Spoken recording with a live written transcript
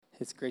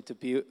It's great to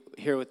be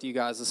here with you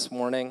guys this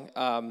morning.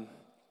 I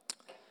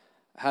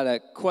had a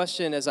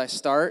question as I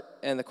start,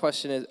 and the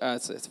question is,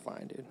 it's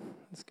fine, dude.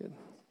 It's good.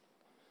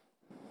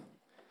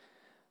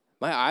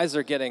 My eyes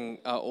are getting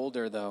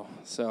older, though,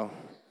 so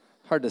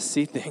hard to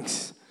see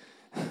things.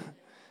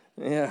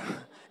 Yeah.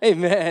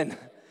 Amen.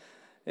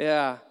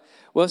 Yeah.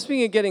 Well,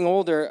 speaking of getting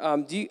older,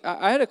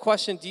 I had a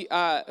question.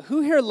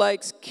 Who here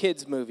likes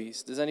kids'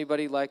 movies? Does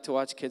anybody like to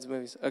watch kids'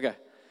 movies? Okay.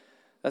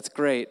 That's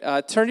great.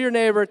 Turn to your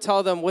neighbor,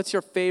 tell them, what's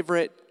your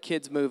favorite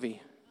kids'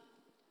 movie?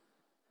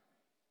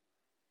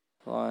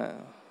 I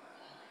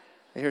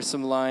hear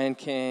some Lion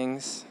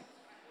Kings.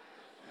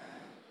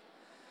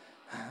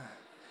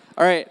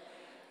 All right.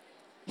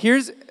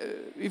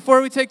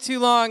 Before we take too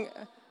long,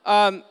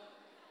 I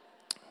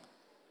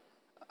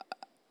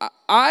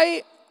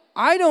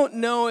don't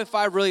know if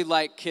I really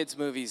like kids'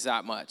 movies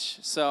that much.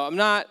 So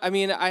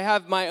I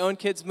have my own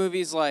kids'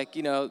 movies like,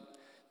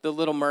 The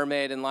Little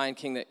Mermaid and Lion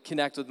King that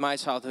connect with my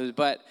childhood.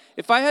 But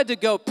if I had to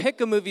go pick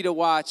a movie to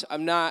watch,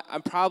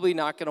 I'm probably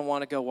not going to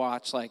want to go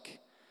watch like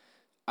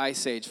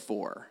Ice Age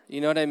 4. You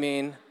know what I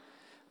mean?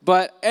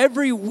 But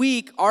every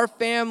week, our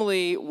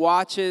family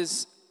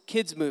watches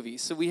kids'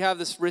 movies. So we have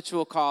this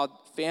ritual called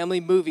Family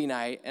Movie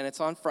Night, and it's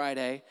on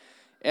Friday.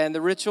 And the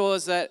ritual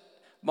is that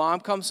mom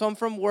comes home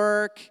from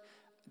work,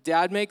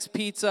 dad makes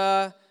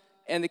pizza,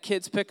 and the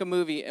kids pick a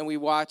movie, and we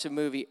watch a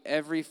movie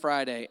every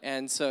Friday.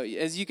 And so,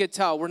 as you could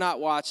tell, we're not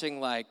watching,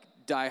 like,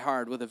 Die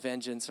Hard with a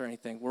Vengeance or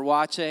anything. We're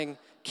watching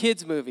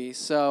kids' movies.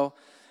 So,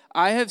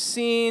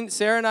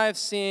 Sarah and I have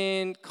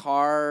seen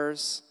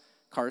Cars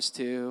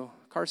 2,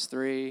 Cars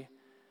 3,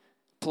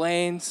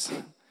 Planes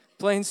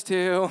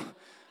 2.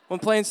 When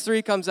Planes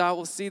 3 comes out,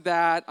 we'll see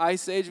that.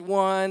 Ice Age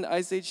 1,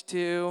 Ice Age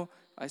 2,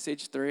 Ice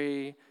Age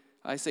 3,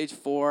 Ice Age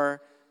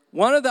 4.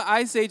 One of the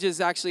Ice Ages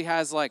actually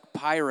has, like,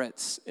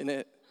 pirates in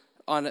it.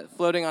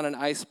 Floating on an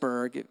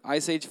iceberg,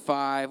 Ice Age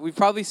 5. We've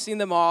probably seen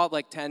them all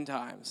like 10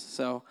 times.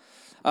 So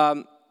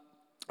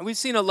we've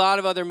seen a lot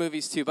of other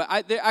movies too. But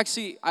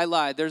I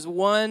lied. There's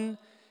one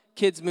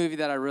kids movie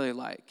that I really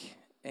like.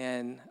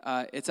 And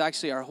it's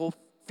actually our whole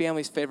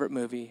family's favorite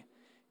movie.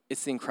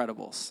 It's The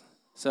Incredibles.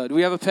 So do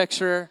we have a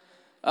picture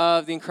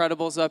of The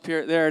Incredibles up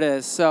here? There it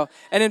is.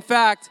 And in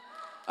fact,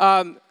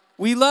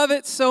 we love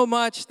it so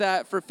much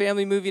that for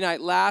Family Movie Night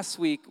last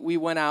week, we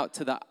went out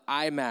to the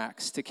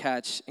IMAX to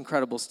catch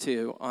Incredibles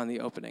 2 on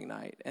the opening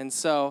night. And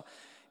so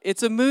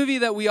it's a movie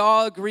that we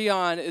all agree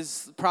on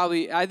is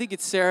probably, I think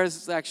it's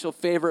Sarah's actual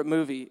favorite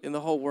movie in the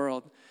whole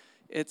world.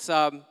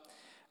 But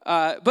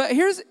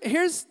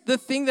here's the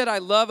thing that I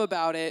love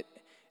about it.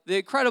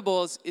 The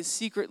Incredibles is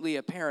secretly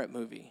a parent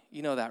movie.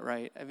 You know that,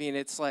 right? I mean,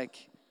 it's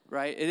like,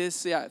 right? It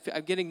is, yeah,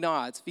 I'm getting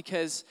nods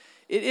because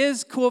it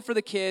is cool for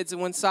the kids, and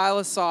when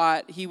Silas saw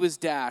it, he was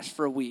Dash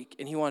for a week,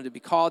 and he wanted to be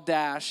called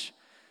Dash.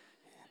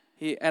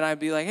 And I'd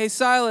be like, hey,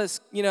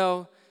 Silas,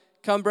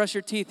 come brush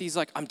your teeth. He's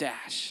like, I'm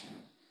Dash.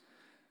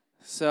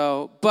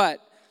 But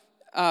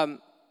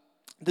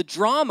the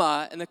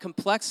drama and the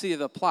complexity of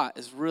the plot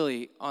is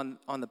really on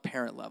the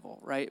parent level,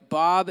 right?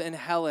 Bob and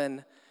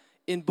Helen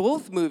in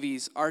both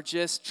movies are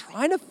just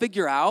trying to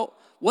figure out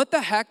what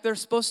the heck they're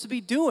supposed to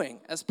be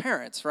doing as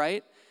parents,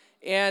 right?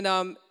 And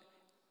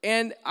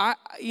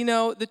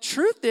the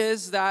truth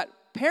is that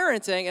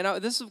parenting,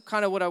 and this is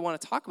kind of what I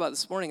want to talk about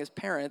this morning as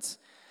parents,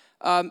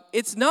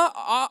 it's not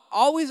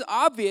always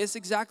obvious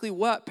exactly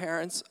what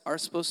parents are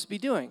supposed to be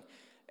doing.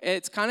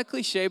 It's kind of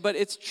cliche, but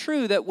it's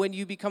true that when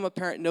you become a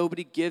parent,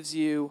 nobody gives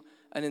you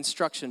an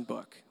instruction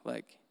book.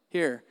 Like,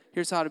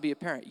 here's how to be a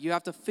parent. You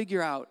have to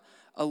figure out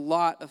a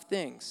lot of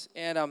things.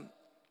 And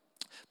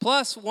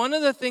plus, one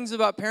of the things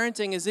about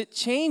parenting is it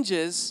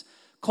changes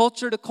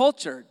culture to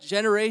culture,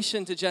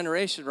 generation to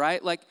generation,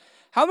 right? Like,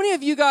 how many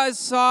of you guys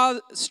saw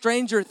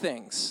Stranger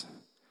Things?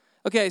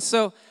 Okay,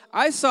 so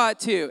I saw it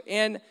too.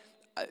 And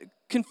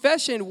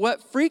confession,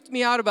 what freaked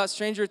me out about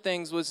Stranger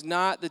Things was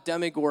not the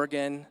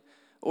Demogorgon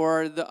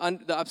or the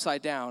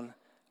Upside Down.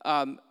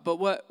 But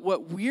what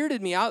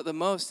weirded me out the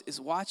most is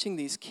watching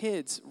these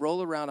kids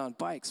roll around on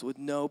bikes with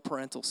no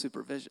parental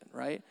supervision,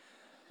 right?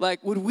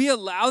 Like, would we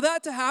allow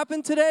that to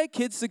happen today?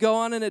 Kids to go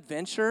on an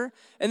adventure?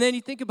 And then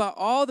you think about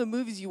all the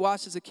movies you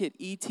watched as a kid.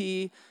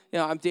 E.T.,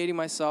 I'm dating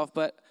myself,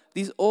 but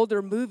these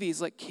older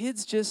movies, like,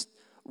 kids just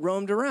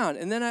roamed around.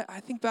 And then I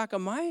think back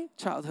on my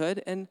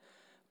childhood, and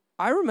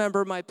I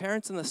remember my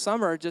parents in the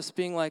summer just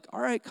being like,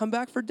 all right, come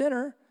back for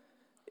dinner.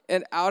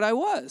 And out I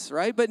was,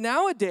 right? But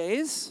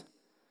nowadays,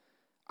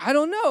 I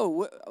don't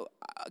know.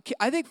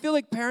 I feel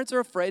like parents are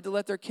afraid to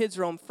let their kids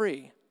roam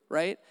free,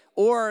 right?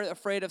 Or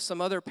afraid of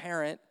some other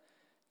parent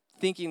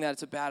thinking that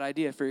it's a bad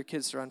idea for your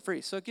kids to run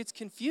free. So it gets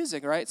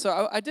confusing, right?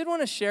 So I did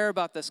want to share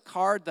about this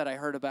card that I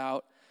heard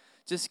about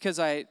just because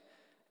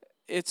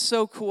it's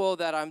so cool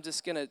that I'm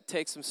just going to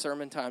take some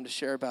sermon time to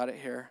share about it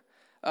here.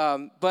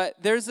 But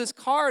there's this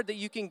card that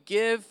you can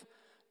give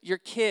your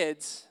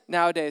kids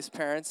nowadays,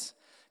 parents,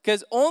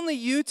 because only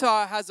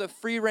Utah has a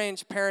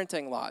free-range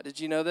parenting law. Did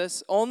you know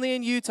this? Only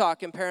in Utah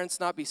can parents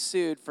not be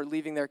sued for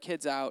leaving their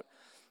kids out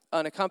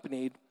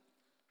unaccompanied.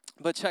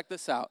 But check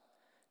this out.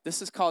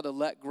 This is called a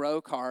Let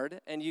Grow card,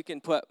 and you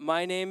can put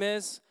my name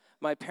is,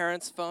 my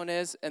parents' phone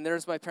is, and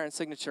there's my parents'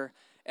 signature.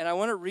 And I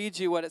want to read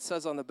you what it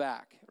says on the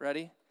back.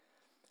 Ready?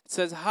 It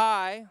says,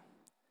 "Hi,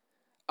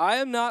 I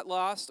am not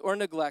lost or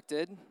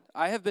neglected.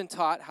 I have been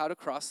taught how to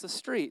cross the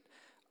street.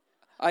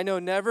 I know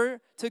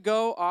never to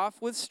go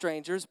off with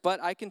strangers,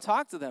 but I can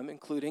talk to them,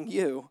 including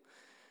you.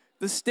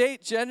 The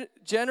state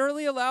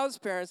generally allows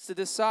parents to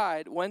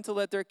decide when to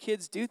let their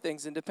kids do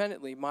things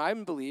independently. I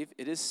believe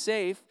it is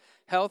safe,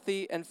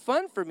 healthy, and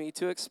fun for me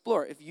to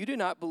explore. If you do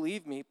not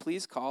believe me,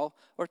 please call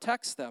or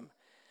text them.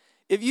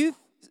 If you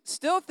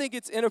still think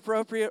it's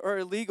inappropriate or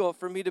illegal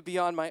for me to be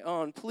on my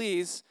own,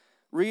 please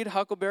read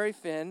Huckleberry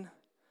Finn,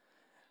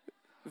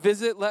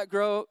 visit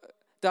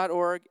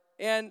letgrow.org,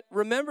 and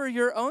remember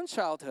your own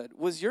childhood.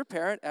 Was your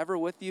parent ever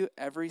with you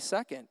every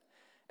second?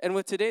 And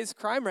with today's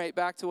crime rate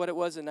back to what it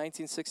was in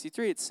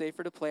 1963, it's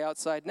safer to play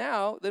outside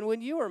now than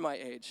when you were my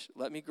age.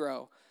 Let me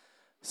grow."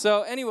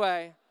 So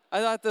anyway, I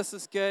thought this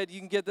was good. You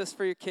can get this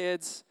for your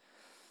kids.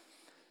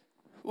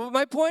 Well,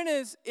 my point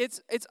is,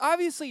 it's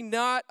obviously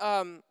not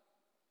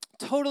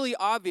totally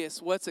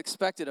obvious what's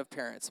expected of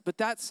parents. But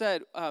that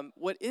said,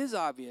 what is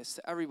obvious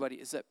to everybody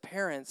is that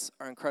parents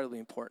are incredibly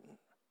important,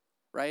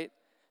 right?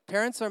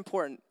 Parents are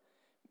important.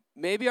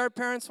 Maybe our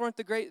parents weren't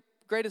the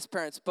greatest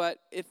parents, but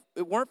if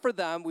it weren't for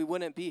them, we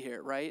wouldn't be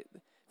here, right?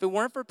 If it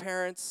weren't for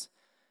parents,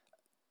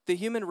 the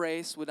human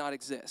race would not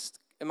exist.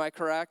 Am I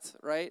correct,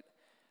 right?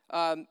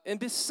 And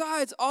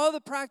besides all the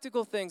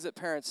practical things that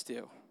parents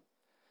do,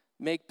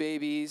 make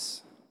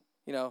babies,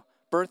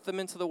 birth them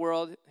into the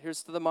world.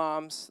 Here's to the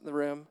moms in the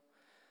room.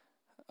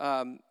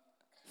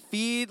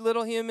 Feed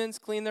little humans,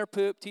 clean their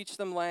poop, teach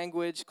them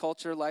language,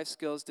 culture, life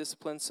skills,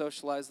 discipline,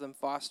 socialize them,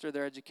 foster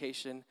their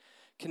education,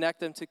 connect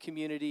them to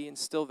community,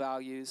 instill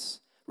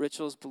values,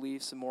 rituals,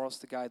 beliefs, and morals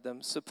to guide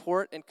them,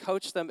 support and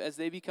coach them as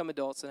they become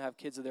adults and have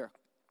kids of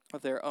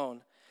their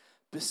own.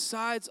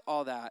 Besides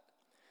all that,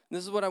 and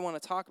this is what I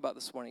want to talk about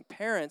this morning,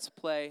 parents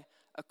play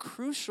a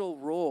crucial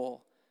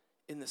role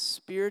in the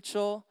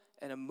spiritual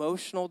and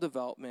emotional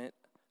development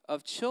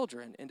of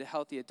children into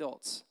healthy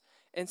adults.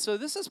 And so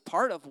this is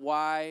part of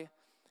why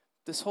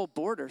this whole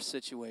border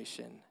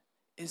situation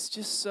is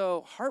just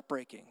so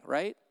heartbreaking,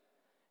 right?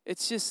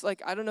 It's just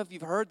like, I don't know if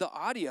you've heard the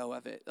audio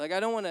of it. Like,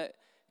 I don't want to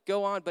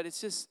go on, but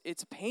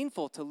it's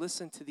painful to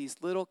listen to these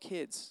little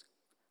kids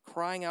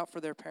crying out for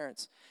their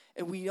parents.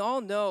 And we all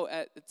know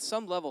at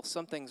some level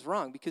something's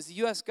wrong, because the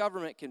U.S.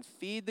 government can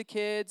feed the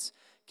kids,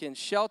 can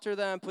shelter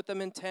them, put them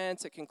in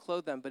tents, it can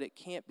clothe them, but it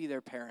can't be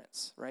their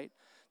parents, right?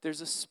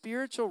 There's a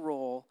spiritual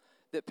role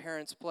that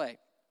parents play.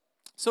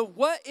 So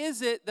what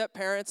is it that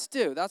parents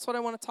do? That's what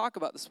I want to talk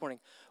about this morning.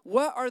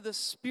 What are the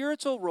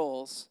spiritual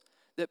roles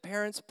that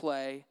parents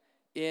play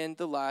in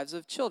the lives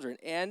of children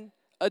and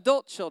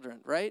adult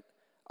children, right?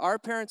 Our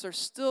parents are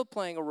still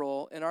playing a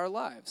role in our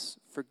lives,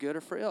 for good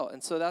or for ill.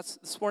 And so that's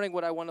this morning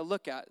what I want to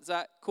look at. Is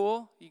that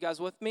cool? You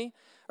guys with me?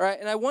 All right,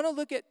 and I want to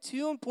look at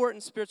two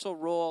important spiritual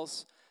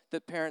roles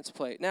that parents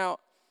play. Now,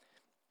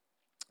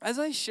 as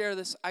I share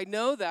this, I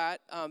know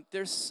that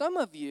there's some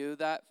of you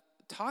that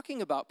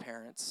talking about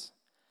parents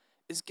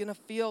is going to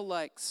feel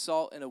like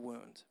salt in a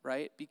wound,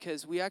 right?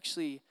 Because we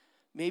actually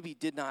maybe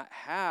did not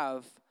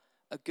have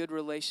a good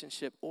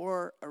relationship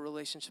or a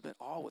relationship at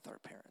all with our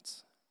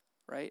parents,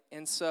 right?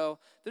 And so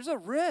there's a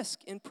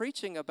risk in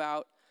preaching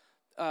about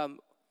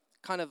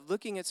kind of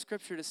looking at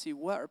Scripture to see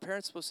what our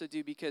parents are supposed to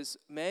do, because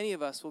many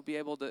of us will be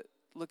able to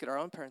look at our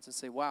own parents and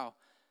say, wow,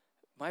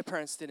 my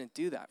parents didn't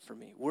do that for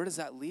me. Where does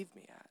that leave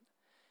me at?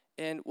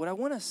 And what I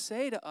want to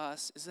say to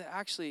us is that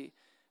actually,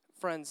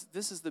 friends,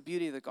 this is the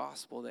beauty of the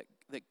gospel, that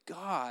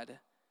God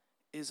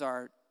is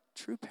our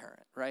true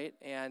parent, right?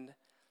 And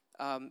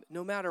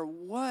no matter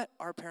what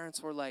our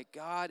parents were like,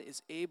 God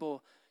is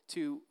able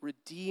to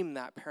redeem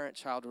that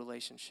parent-child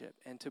relationship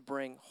and to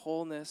bring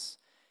wholeness.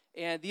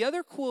 And the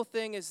other cool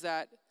thing is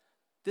that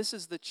this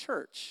is the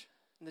church,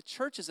 and the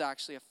church is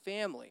actually a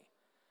family,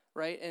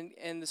 right?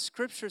 And the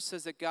Scripture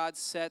says that God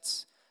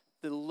sets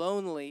the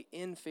lonely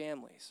in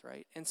families,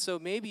 right? And so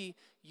maybe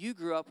you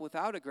grew up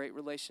without a great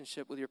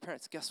relationship with your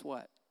parents. Guess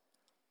what?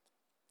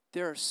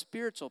 There are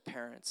spiritual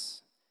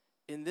parents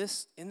in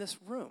this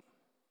room,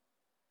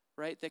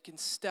 right, that can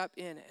step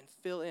in and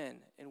fill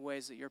in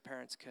ways that your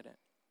parents couldn't.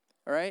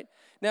 All right?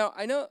 Now,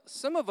 I know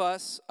some of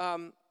us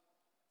are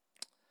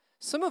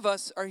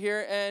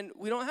here and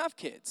we don't have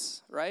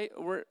kids, right?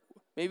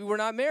 Maybe we're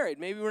not married.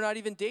 Maybe we're not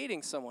even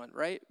dating someone,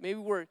 right? Maybe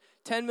we're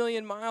 10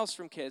 million miles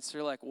from kids. So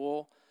you're like,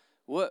 well,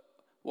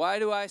 why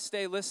do I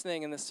stay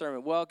listening in this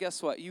sermon? Well,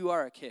 guess what? You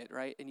are a kid,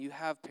 right? And you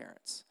have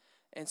parents.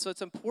 And so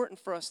it's important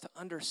for us to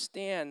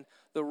understand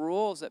the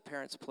roles that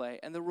parents play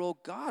and the role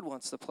God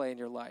wants to play in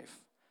your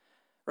life,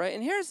 right?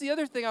 And here's the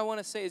other thing I want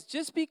to say is,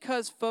 just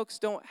because folks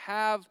don't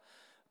have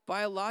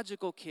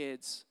biological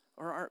kids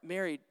or aren't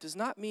married does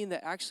not mean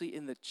that actually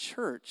in the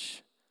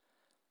church,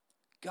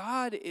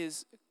 God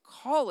is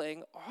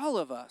calling all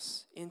of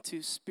us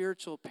into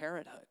spiritual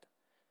parenthood.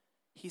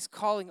 He's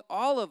calling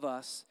all of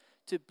us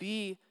to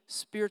be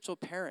spiritual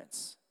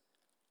parents.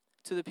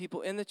 to the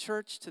people in the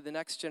church, to the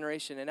next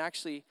generation. And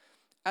actually,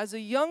 as a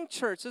young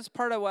church, this is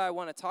part of what I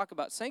want to talk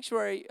about.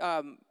 Sanctuary,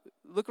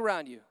 look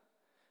around you,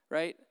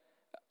 right?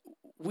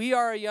 We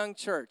are a young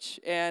church,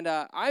 and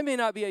I may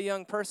not be a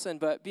young person,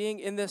 but being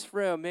in this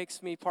room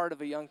makes me part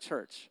of a young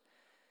church.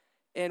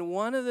 And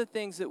one of the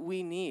things that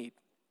we need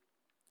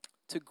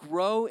to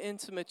grow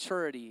into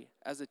maturity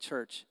as a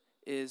church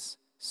is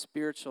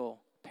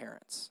spiritual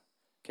parents.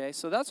 Okay,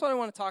 so that's what I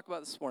want to talk about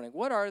this morning.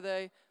 What are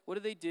they? What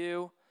do they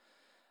do?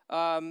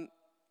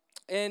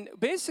 And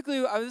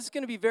basically, this is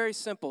going to be very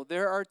simple.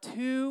 There are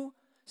two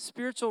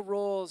spiritual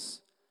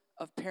roles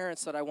of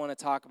parents that I want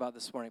to talk about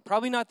this morning.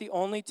 Probably not the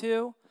only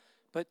two,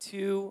 but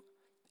two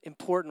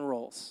important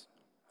roles,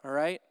 all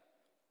right?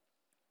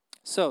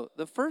 So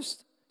the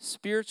first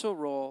spiritual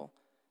role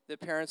that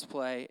parents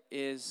play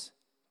is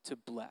to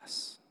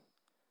bless.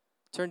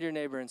 Turn to your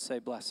neighbor and say,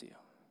 bless you.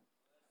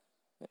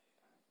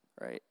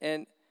 Right?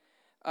 And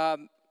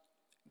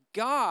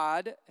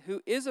God,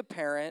 who is a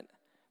parent,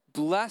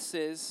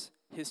 blesses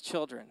his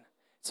children.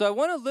 So I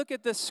want to look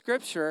at this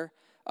scripture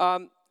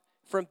from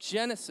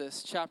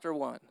Genesis chapter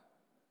 1.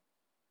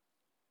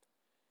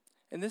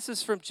 And this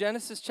is from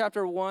Genesis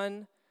chapter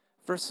 1,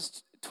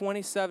 verses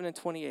 27 and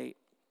 28.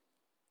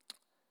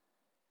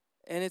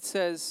 And it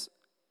says,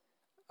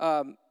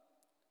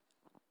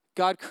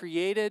 God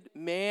created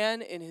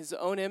man in his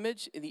own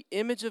image. In the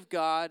image of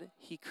God,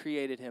 he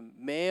created him.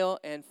 Male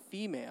and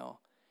female,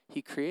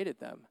 he created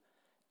them.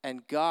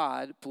 And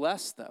God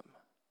blessed them.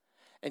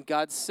 And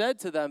God said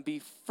to them, be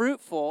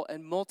fruitful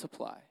and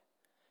multiply.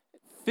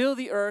 Fill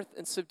the earth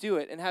and subdue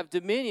it, and have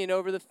dominion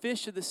over the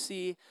fish of the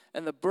sea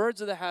and the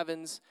birds of the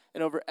heavens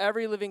and over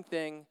every living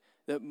thing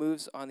that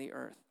moves on the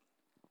earth.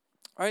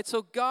 All right,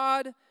 so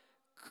God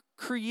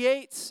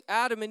creates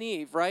Adam and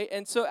Eve, right?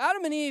 And so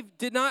Adam and Eve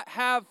did not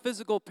have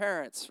physical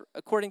parents,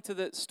 according to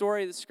the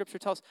story the scripture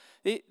tells.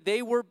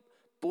 They were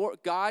born,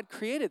 God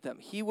created them.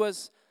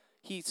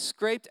 He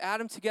scraped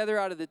Adam together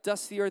out of the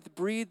dust of the earth,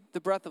 breathed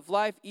the breath of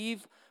life.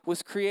 Eve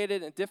was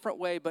created in a different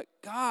way, but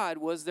God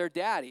was their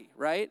daddy,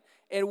 right?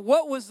 And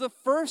what was the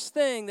first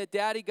thing that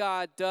Daddy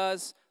God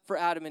does for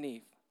Adam and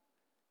Eve?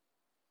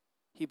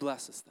 He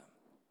blesses them.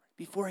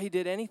 Before he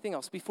did anything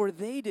else, before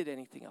they did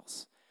anything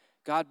else,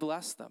 God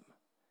blessed them.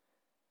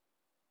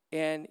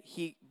 And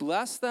he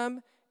blessed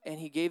them, and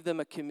he gave them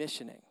a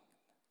commissioning,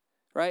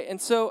 right? And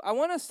so I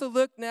want us to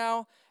look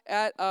now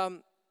at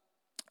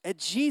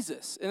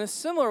Jesus in a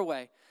similar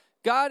way.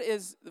 God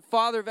is the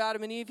father of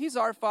Adam and Eve. He's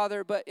our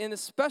father, but in a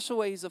special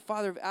way, he's the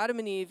father of Adam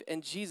and Eve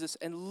and Jesus.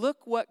 And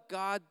look what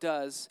God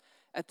does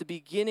at the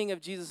beginning of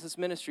Jesus'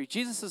 ministry.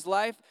 Jesus'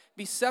 life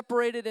be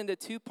separated into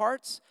two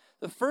parts.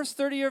 The first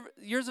 30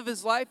 years of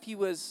his life, he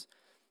was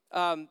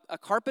a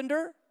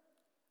carpenter.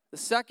 The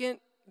second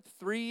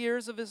 3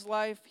 years of his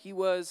life, he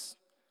was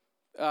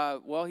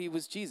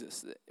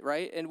Jesus,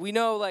 right? And we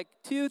know,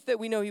 that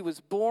we know he was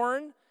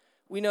born.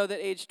 We know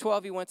that age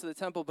 12 he went to the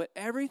temple, but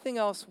everything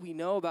else we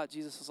know about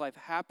Jesus' life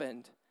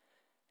happened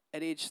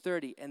at age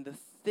 30. And the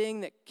thing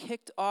that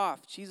kicked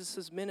off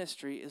Jesus'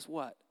 ministry is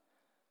what?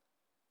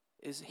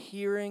 Is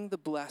hearing the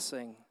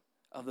blessing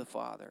of the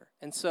Father.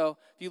 And so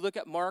if you look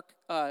at Mark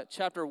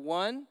chapter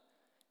 1,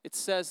 it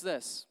says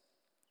this.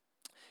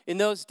 In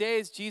those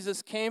days,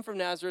 Jesus came from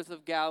Nazareth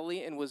of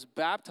Galilee and was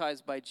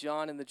baptized by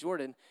John in the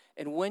Jordan.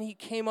 And when he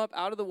came up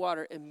out of the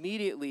water,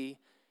 immediately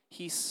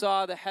he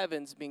saw the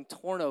heavens being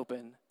torn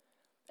open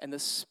and the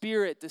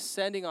Spirit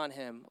descending on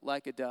him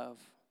like a dove.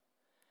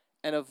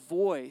 And a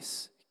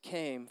voice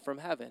came from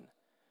heaven.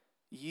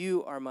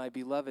 You are my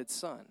beloved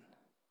Son.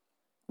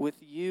 With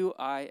you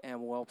I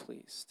am well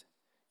pleased.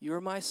 You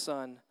are my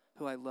Son,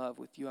 who I love.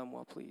 With you I'm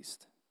well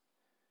pleased.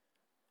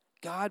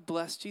 God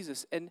blessed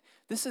Jesus. And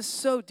this is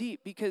so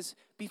deep because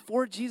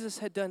before Jesus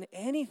had done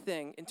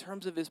anything in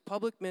terms of his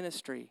public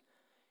ministry,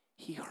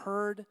 he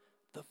heard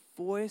the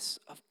voice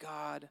of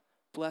God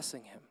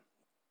blessing him.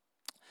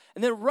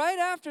 And then right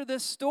after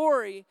this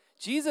story,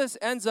 Jesus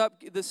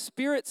the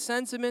Spirit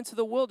sends him into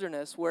the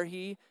wilderness where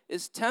he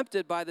is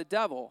tempted by the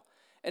devil.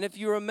 And if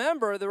you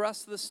remember the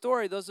rest of the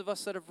story, those of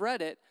us that have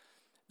read it,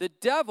 the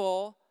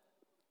devil,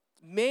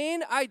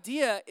 main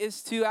idea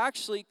is to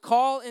actually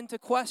call into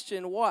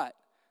question what?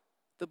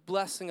 The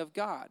blessing of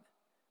God,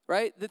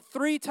 right? The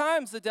 3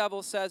 times the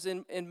devil says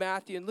in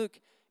Matthew and Luke,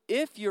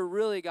 if you're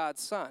really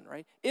God's son,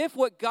 right? If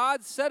what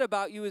God said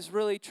about you is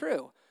really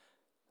true,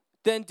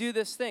 then do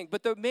this thing.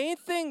 But the main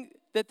thing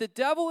that the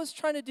devil is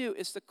trying to do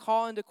is to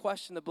call into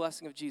question the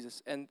blessing of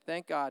Jesus. And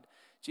thank God,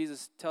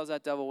 Jesus tells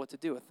that devil what to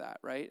do with that,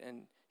 right?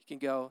 And you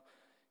can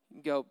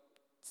go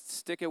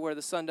stick it where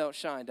the sun don't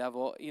shine,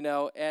 devil,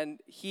 and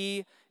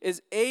he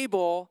is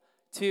able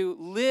to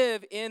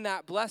live in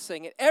that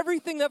blessing. And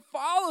everything that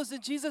follows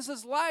in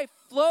Jesus' life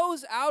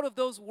flows out of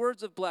those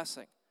words of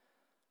blessing.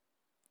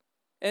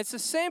 And it's the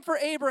same for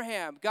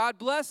Abraham. God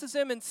blesses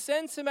him and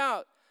sends him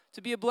out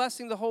to be a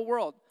blessing to the whole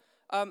world.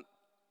 What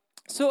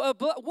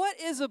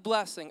is a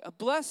blessing? A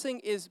blessing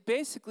is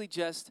basically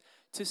just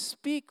to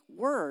speak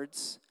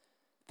words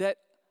that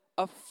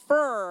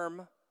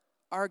affirm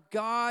our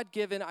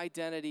God-given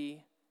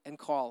identity and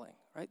calling,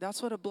 right?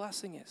 That's what a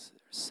blessing is.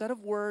 A set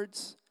of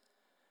words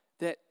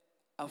that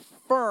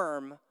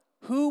affirm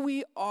who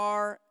we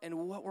are and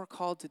what we're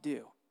called to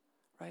do,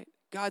 right?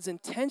 God's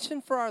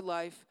intention for our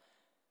life,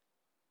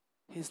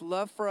 his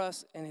love for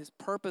us, and his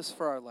purpose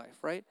for our life,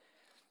 right?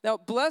 Now,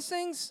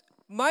 blessings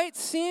might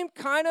seem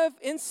kind of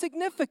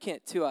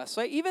insignificant to us,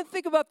 right? Even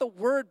think about the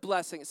word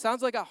blessing. It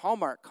sounds like a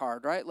Hallmark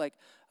card, right? Like,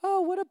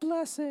 oh, what a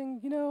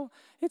blessing,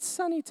 it's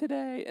sunny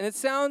today. And it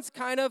sounds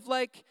kind of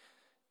like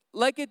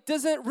it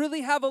doesn't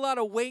really have a lot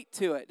of weight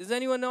to it. Does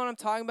anyone know what I'm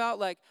talking about?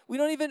 Like,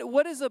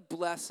 what is a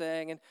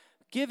blessing? And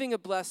giving a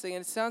blessing,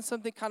 and it sounds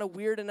something kind of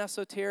weird and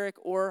esoteric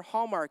or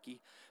Hallmarky.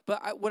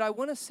 But what I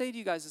want to say to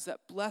you guys is that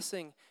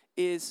blessing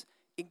is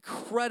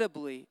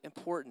incredibly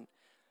important.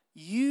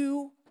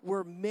 You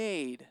were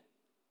made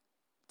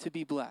to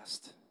be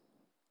blessed.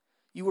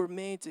 You were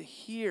made to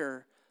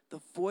hear the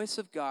voice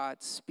of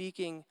God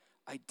speaking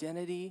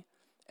identity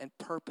and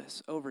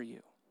purpose over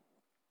you.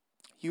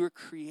 You were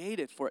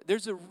created for it.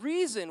 There's a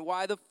reason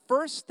why the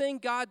first thing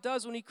God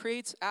does when he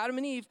creates Adam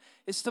and Eve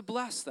is to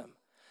bless them.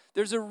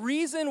 There's a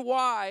reason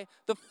why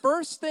the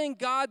first thing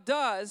God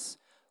does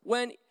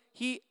when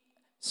he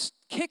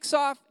kicks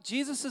off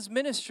Jesus'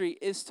 ministry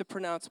is to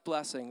pronounce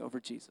blessing over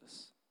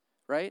Jesus,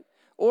 right?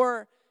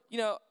 Or,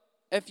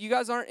 if you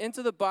guys aren't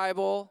into the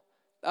Bible,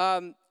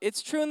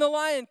 it's true in The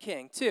Lion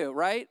King too,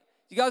 right?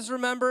 You guys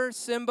remember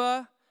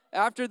Simba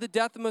after the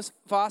death of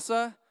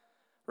Mufasa,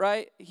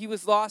 right? He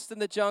was lost in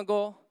the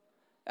jungle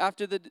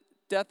after the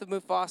death of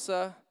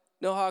Mufasa.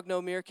 No hog,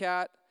 no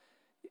meerkat.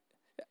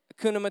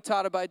 Hakuna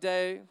Matata by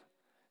day.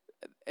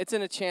 It's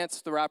in a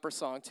Chance the Rapper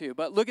song too.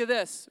 But look at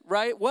this,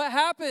 right? What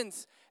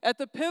happens at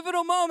the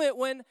pivotal moment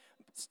when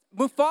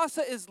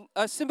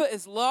Simba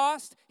is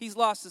lost? He's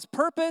lost his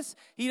purpose.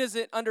 He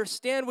doesn't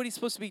understand what he's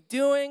supposed to be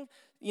doing.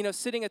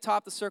 Sitting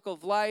atop the circle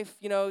of life.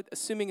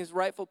 Assuming his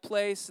rightful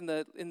place in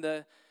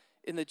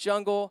the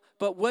jungle.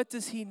 But what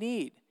does he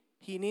need?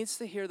 He needs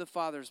to hear the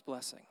Father's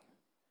blessing.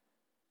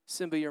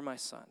 Simba, you're my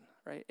son,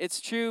 right? It's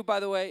true, by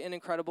the way, in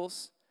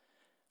Incredibles,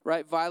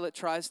 right? Violet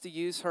tries to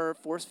use her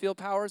force field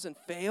powers and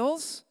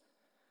fails.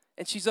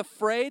 And she's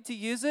afraid to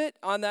use it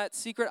on that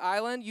secret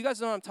island. You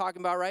guys know what I'm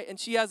talking about, right? And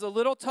she has a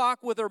little talk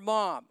with her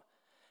mom.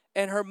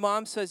 And her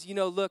mom says,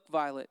 look,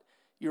 Violet,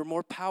 you're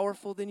more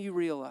powerful than you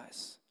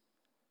realize.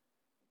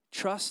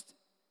 Trust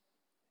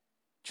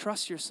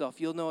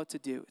yourself. You'll know what to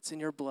do. It's in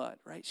your blood,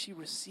 right? She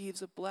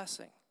receives a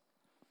blessing.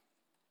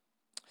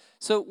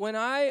 So when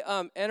I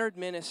entered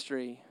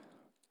ministry,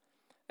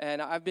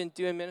 and I've been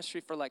doing ministry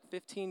for like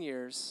 15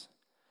 years,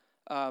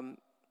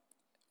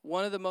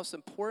 one of the most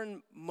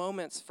important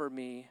moments for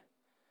me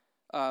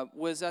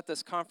was at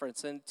this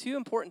conference. And two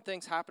important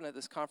things happened at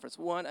this conference.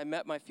 One, I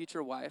met my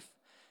future wife.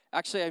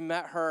 Actually, I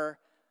met her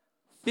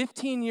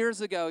 15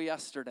 years ago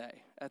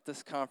yesterday at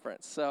this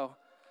conference. So,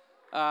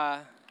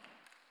 love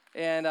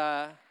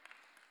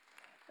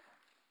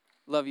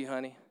you,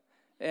 honey.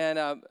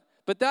 And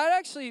but that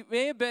actually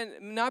may have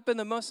not been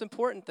the most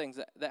important things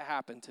that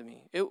happened to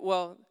me.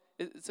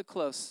 It's a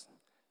close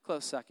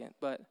second.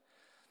 But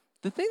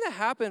the thing that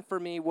happened for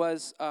me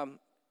was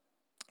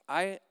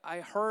I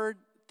heard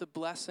the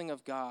blessing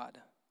of God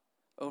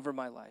over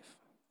my life.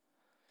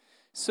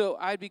 So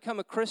I'd become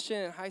a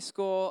Christian in high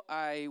school.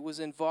 I was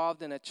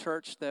involved in a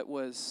church that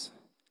was,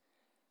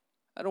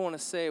 I don't want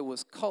to say it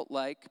was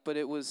cult-like, but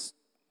it was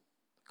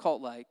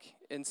cult-like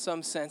in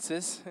some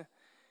senses,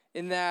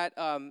 in that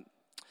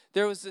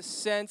there was this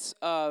sense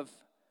of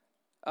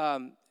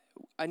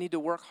I need to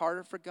work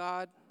harder for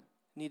God,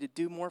 I need to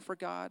do more for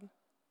God,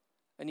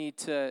 I need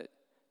to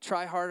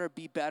try harder,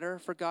 be better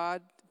for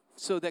God,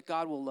 so that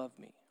God will love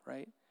me,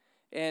 right?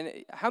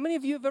 And how many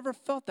of you have ever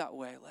felt that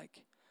way?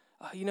 Like,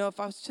 if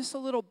I was just a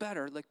little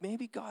better, like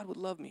maybe God would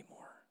love me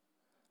more,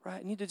 right?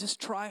 I need to just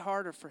try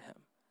harder for him.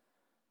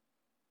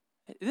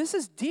 This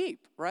is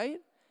deep, right?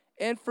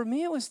 And for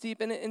me, it was deep.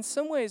 And in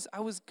some ways,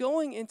 I was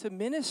going into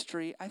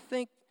ministry, I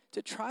think,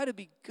 to try to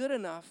be good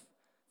enough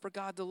for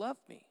God to love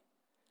me.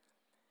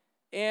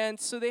 And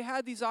so they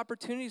had these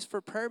opportunities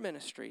for prayer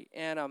ministry.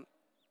 And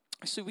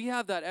so we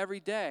have that every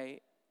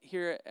day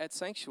here at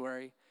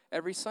Sanctuary,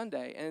 every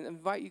Sunday. And I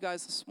invite you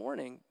guys this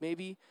morning.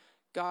 Maybe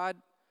God,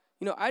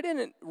 I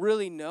didn't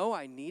really know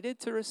I needed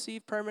to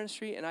receive prayer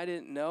ministry, and I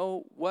didn't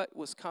know what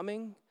was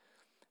coming.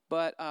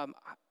 But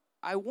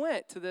I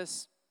went to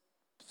this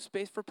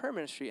space for prayer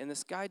ministry, and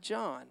this guy,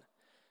 John,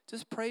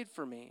 just prayed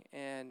for me.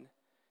 And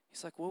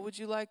he's like, what would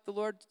you like the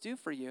Lord to do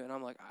for you? And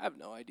I'm like, I have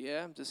no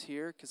idea. I'm just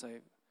here because I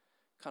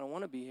kind of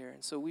want to be here.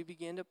 And so we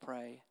began to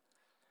pray.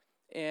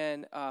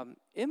 And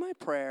in my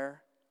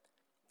prayer,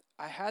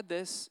 I had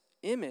this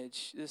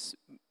image, this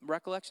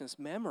recollection, this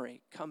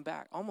memory come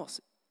back,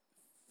 almost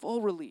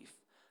full relief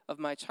of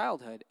my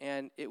childhood.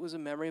 And it was a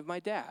memory of my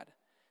dad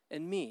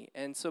and me.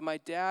 And so my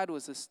dad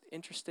was this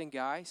interesting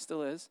guy,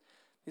 still is.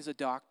 He's a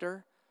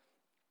doctor.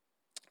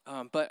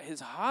 But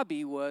his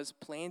hobby was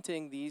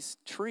planting these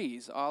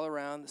trees all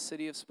around the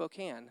city of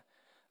Spokane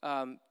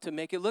to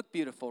make it look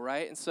beautiful,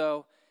 right? And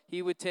so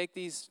he would take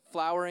these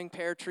flowering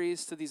pear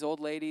trees to these old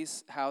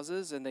ladies'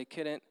 houses, and they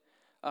couldn't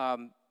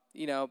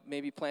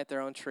maybe plant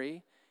their own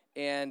tree.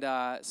 And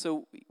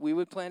so we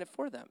would plant it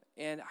for them.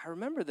 And I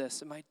remember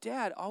this, and my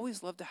dad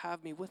always loved to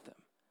have me with him.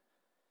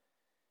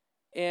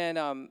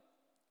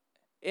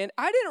 And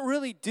I didn't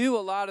really do a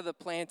lot of the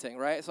planting,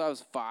 right? So I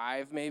was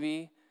 5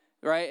 maybe,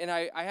 right? And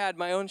I had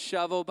my own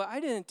shovel, but I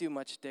didn't do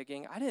much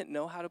digging. I didn't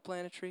know how to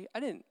plant a tree.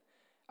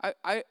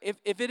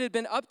 If it had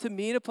been up to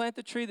me to plant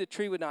the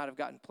tree would not have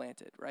gotten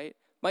planted, right?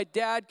 My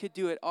dad could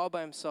do it all by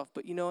himself,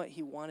 but you know what?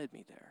 He wanted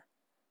me there.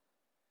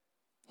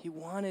 He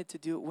wanted to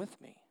do it with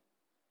me.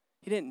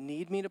 He didn't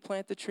need me to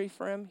plant the tree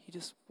for him. He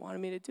just wanted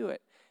me to do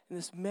it. And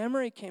this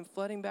memory came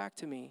flooding back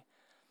to me,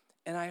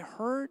 and I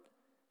heard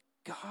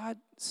God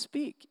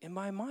speak in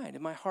my mind,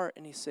 in my heart,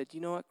 and he said, you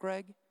know what,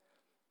 Greg?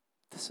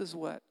 This is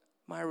what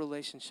my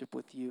relationship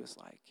with you is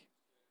like.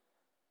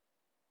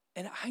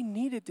 And I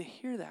needed to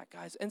hear that,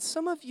 guys. And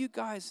some of you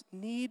guys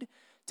need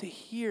to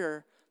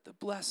hear the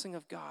blessing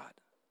of God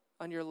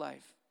on your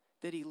life,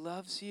 that he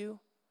loves you,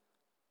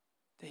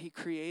 that he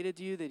created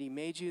you, that he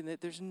made you, and that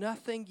there's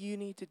nothing you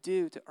need to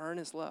do to earn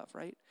his love,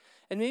 right?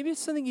 And maybe it's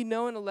something you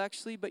know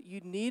intellectually, but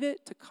you need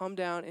it to come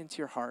down into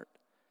your heart.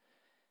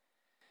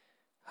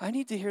 I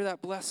need to hear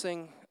that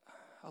blessing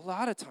a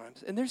lot of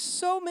times. And there's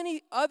so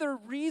many other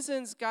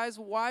reasons, guys,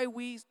 why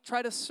we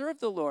try to serve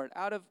the Lord,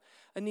 out of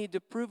a need to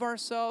prove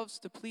ourselves,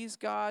 to please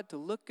God, to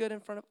look good in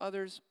front of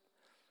others.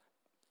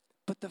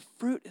 But the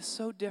fruit is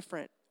so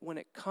different when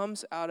it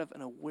comes out of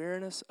an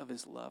awareness of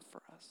his love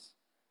for us.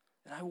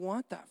 And I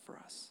want that for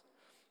us.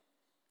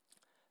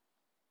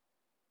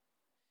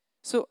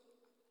 So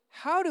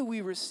how do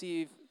we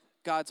receive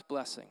God's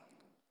blessing?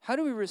 How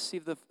do we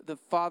receive the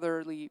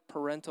fatherly,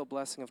 parental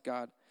blessing of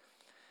God?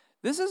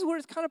 This is where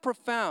it's kind of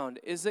profound,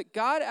 is that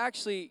God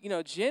actually,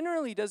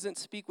 generally doesn't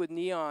speak with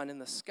neon in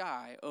the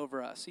sky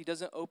over us. He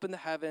doesn't open the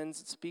heavens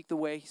and speak the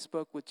way he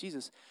spoke with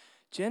Jesus.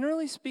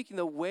 Generally speaking,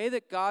 the way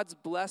that God's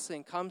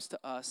blessing comes to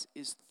us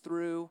is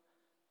through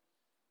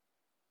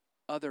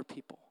other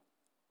people,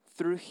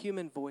 through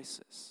human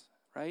voices,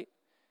 right?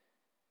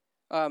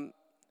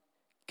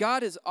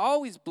 God is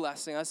always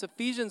blessing us.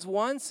 Ephesians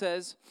 1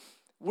 says,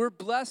 we're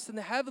blessed in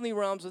the heavenly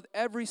realms with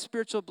every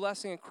spiritual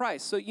blessing in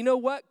Christ. So you know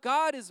what?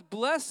 God is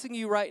blessing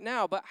you right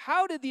now. But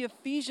how did the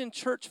Ephesian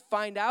church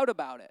find out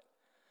about it?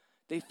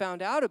 They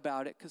found out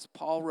about it because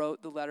Paul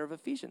wrote the letter of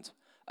Ephesians.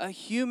 A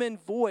human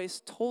voice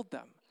told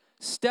them.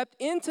 Stepped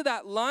into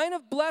that line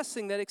of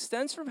blessing that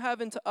extends from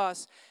heaven to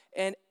us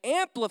and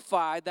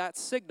amplified that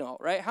signal,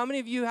 right? How many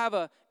of you have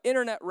a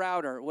internet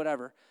router or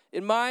whatever?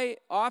 In my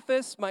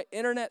office, my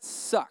internet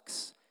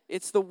sucks.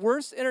 It's the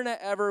worst internet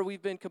ever.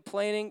 We've been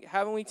complaining,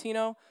 haven't we,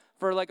 Tino,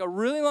 for like a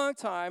really long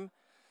time.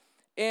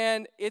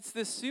 And it's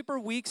this super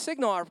weak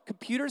signal. Our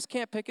computers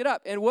can't pick it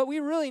up. And what we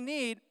really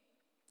need,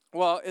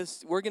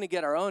 is we're going to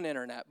get our own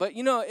internet. But,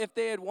 if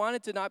they had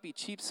wanted to not be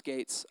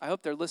cheapskates, I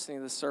hope they're listening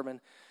to this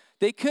sermon,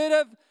 they could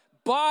have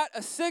bought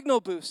a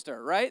signal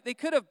booster, right? They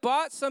could have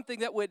bought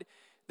something that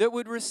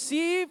would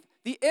receive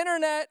the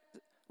internet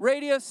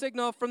radio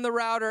signal from the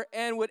router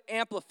and would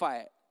amplify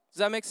it. Does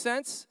that make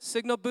sense?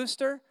 Signal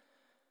booster?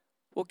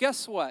 Well,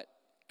 guess what?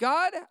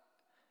 God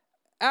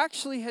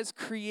actually has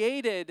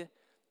created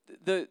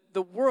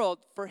the world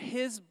for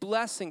his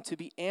blessing to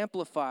be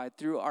amplified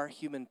through our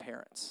human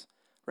parents,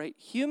 right?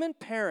 Human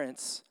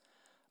parents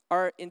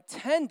are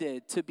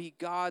intended to be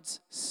God's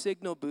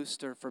signal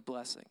booster for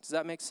blessing. Does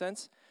that make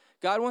sense?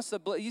 God wants to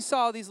you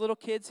saw all these little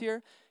kids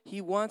here?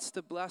 He wants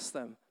to bless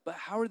them. But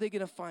how are they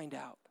going to find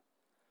out?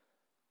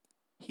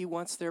 He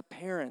wants their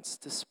parents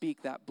to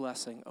speak that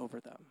blessing over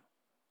them.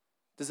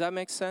 Does that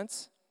make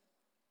sense?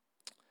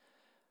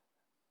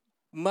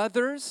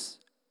 Mothers,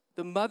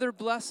 the mother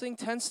blessing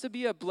tends to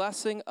be a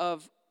blessing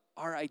of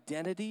our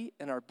identity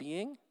and our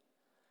being.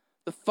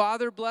 The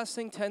father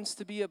blessing tends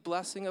to be a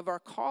blessing of our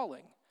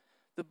calling,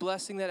 the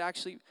blessing that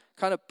actually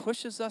kind of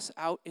pushes us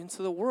out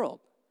into the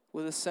world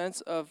with a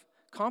sense of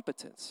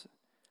competence.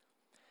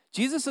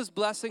 Jesus'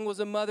 blessing was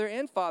a mother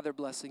and father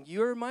blessing.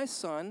 You're my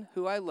son,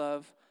 who I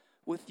love.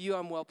 With you,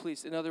 I'm well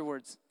pleased. In other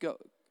words, go.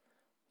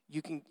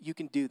 You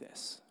can do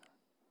this,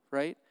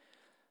 right?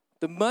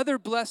 The mother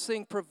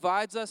blessing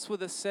provides us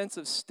with a sense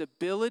of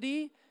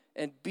stability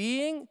and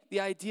being, the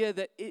idea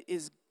that it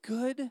is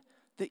good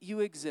that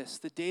you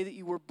exist. The day that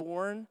you were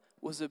born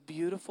was a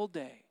beautiful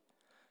day.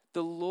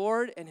 The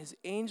Lord and his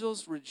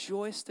angels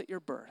rejoiced at your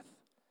birth,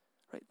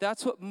 right?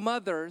 That's what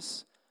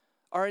mothers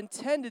are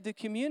intended to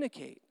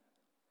communicate.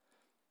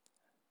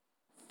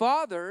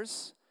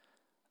 Fathers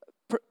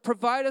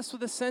provide us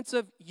with a sense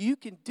of, you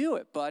can do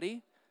it,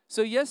 buddy.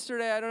 So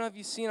yesterday, I don't know if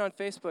you've seen on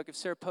Facebook, if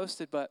Sarah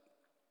posted, but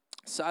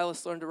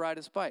Silas learned to ride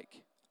his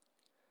bike.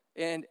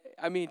 And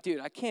I mean,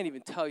 dude, I can't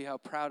even tell you how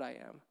proud I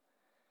am.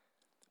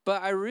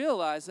 But I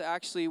realized that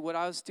actually what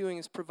I was doing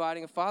is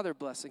providing a father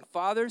blessing.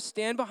 Fathers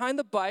stand behind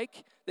the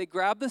bike, they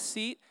grab the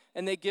seat,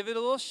 and they give it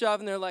a little shove,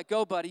 and they're like,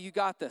 go, buddy, you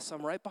got this.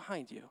 I'm right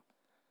behind you,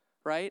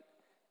 right?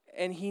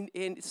 And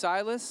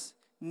Silas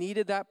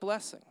needed that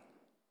blessing.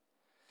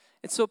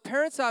 And so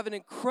parents have an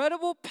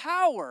incredible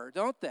power,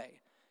 don't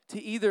they,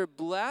 to either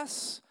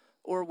bless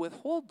or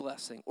withhold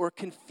blessing or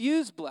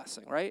confuse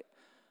blessing, right?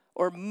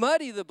 or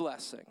muddy the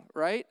blessing,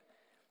 right?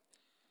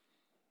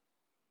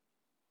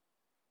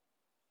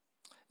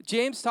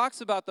 James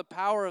talks about the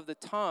power of the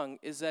tongue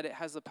is that it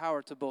has the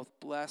power to both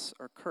bless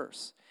or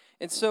curse.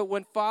 And so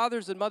when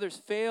fathers and mothers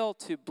fail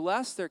to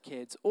bless their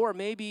kids, or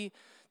maybe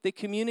they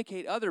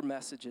communicate other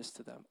messages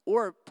to them,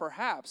 or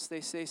perhaps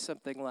they say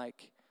something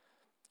like,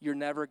 "You're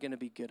never going to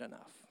be good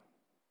enough,"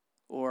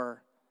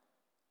 or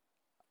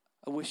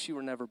 "I wish you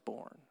were never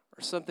born,"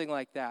 or something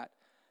like that,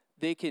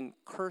 they can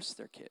curse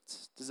their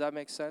kids. Does that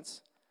make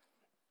sense?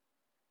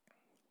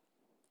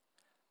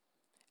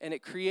 And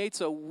it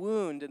creates a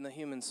wound in the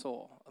human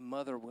soul, a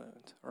mother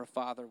wound or a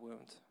father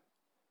wound.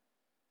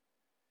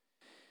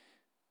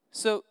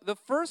 So the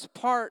first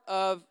part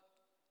of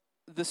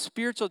the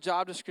spiritual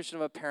job description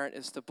of a parent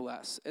is to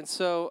bless. And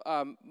so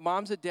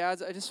moms and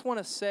dads, I just want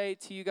to say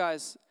to you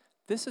guys,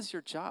 this is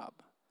your job.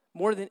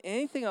 More than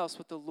anything else,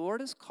 what the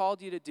Lord has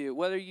called you to do,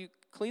 whether you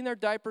clean their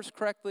diapers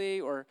correctly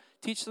or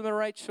teach them the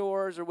right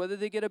chores or whether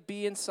they get a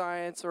B in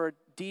science or a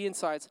D in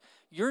science,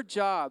 your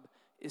job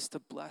is to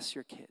bless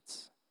your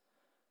kids.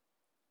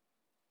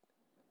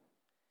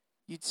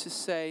 You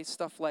just say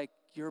stuff like,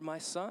 "You're my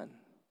son.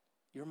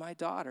 You're my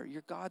daughter.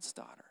 You're God's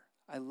daughter.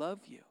 I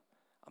love you.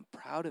 I'm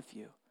proud of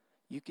you.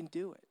 You can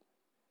do it."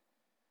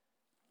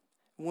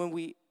 When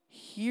we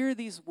hear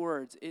these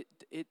words,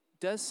 it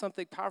does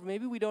something powerful.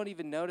 Maybe we don't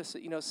even notice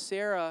it. You know,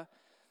 Sarah,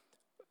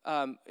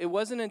 it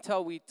wasn't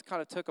until we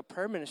kind of took a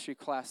prayer ministry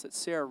class that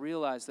Sarah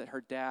realized that her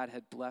dad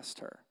had blessed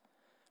her,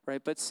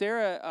 right? But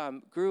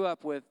Sarah grew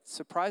up with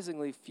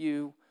surprisingly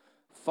few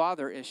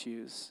father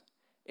issues.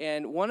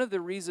 And one of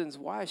the reasons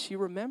why, she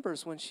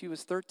remembers when she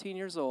was 13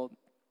 years old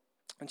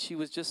and she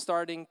was just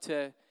starting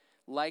to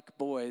like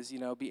boys,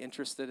 be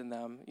interested in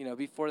them.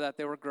 Before that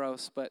they were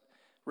gross, but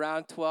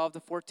around 12 to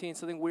 14,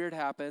 something weird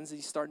happens and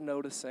you start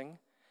noticing.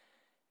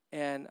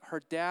 And her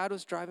dad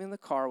was driving the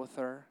car with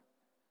her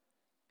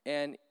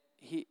and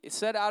he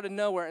said out of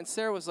nowhere, and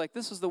Sarah was like,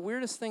 this was the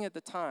weirdest thing at the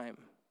time.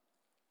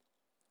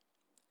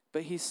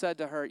 But he said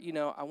to her,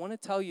 "I want to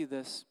tell you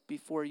this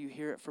before you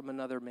hear it from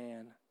another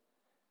man.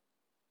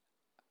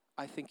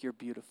 I think you're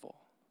beautiful."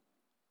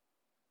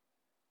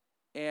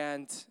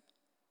 And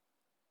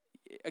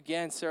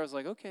again, Sarah was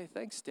like, "Okay,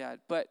 thanks,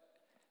 Dad." But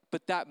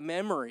that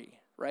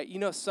memory, right?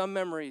 Some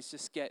memories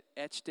just get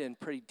etched in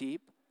pretty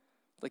deep.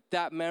 Like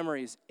that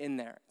memory is in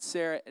there.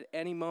 Sarah, at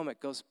any moment,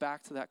 goes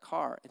back to that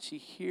car, and she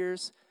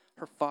hears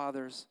her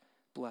father's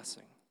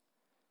blessing.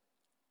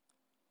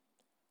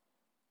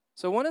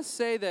 So I want to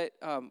say that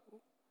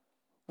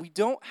we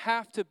don't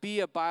have to be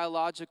a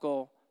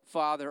biological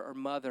father or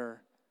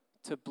mother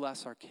to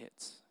bless our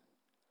kids.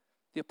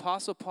 The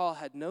Apostle Paul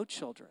had no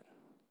children,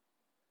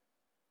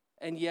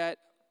 and yet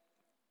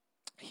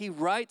he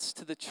writes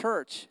to the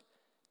church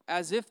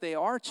as if they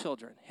are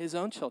children, his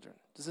own children.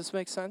 Does this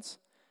make sense?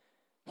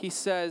 He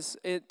says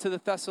to the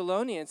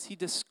Thessalonians, he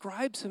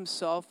describes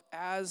himself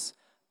as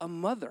a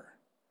mother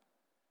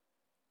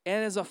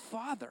and as a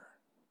father.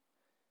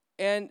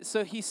 And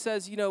so he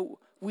says,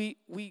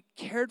 we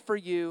cared for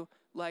you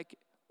like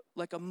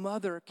a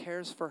mother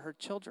cares for her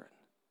children.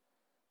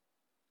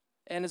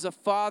 And as a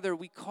father,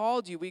 we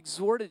called you, we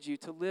exhorted you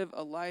to live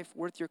a life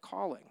worth your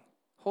calling.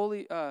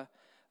 A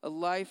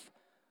life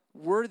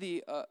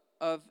worthy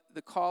of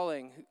the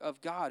calling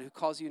of God who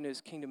calls you into his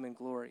kingdom and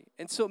glory.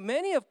 And so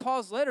many of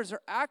Paul's letters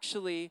are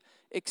actually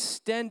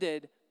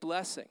extended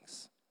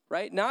blessings,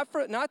 right? Not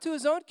to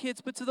his own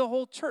kids, but to the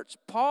whole church.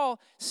 Paul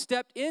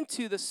stepped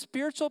into the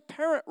spiritual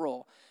parent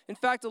role. In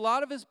fact, a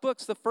lot of his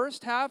books, the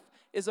first half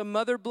is a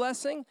mother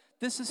blessing.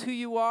 This is who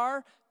you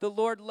are. The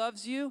Lord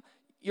loves you.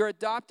 You're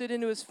adopted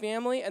into his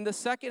family. And the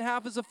second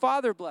half is a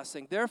father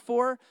blessing.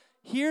 Therefore,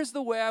 here's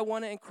the way I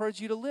want to encourage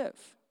you to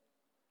live.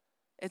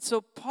 And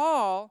so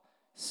Paul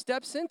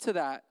steps into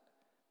that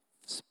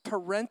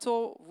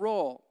parental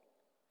role.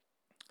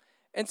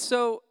 And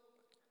so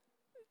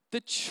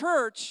the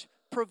church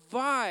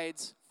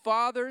provides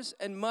fathers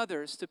and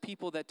mothers to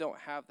people that don't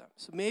have them.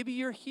 So maybe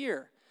you're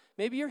here.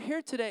 Maybe you're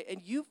here today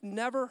and you've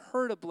never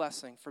heard a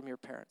blessing from your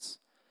parents.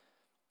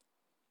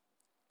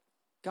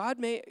 God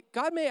may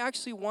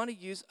actually want to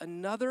use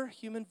another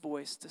human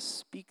voice to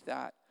speak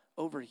that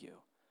over you,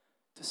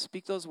 to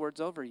speak those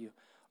words over you.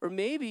 Or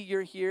maybe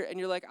you're here and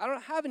you're like, I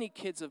don't have any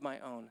kids of my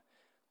own.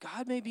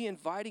 God may be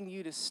inviting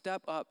you to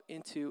step up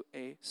into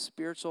a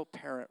spiritual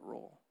parent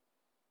role.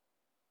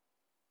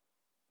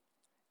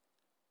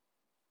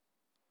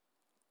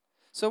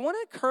 So I want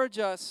to encourage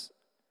us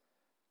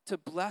to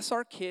bless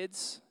our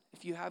kids,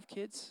 if you have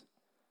kids.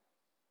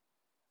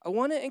 I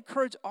want to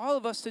encourage all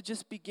of us to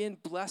just begin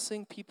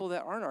blessing people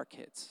that aren't our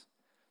kids.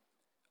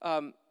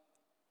 One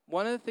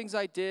of the things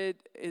I did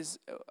is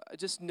I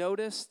just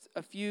noticed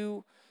a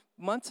few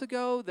months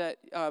ago that,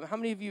 how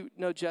many of you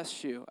know Jess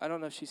Shue? I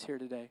don't know if she's here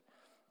today.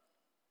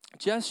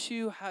 Jess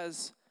Shue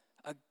has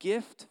a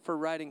gift for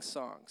writing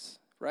songs,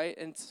 right?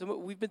 And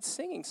we've been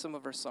singing some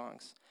of her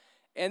songs.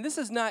 And this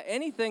is not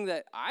anything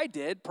that I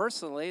did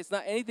personally. It's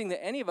not anything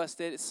that any of us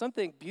did. It's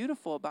something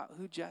beautiful about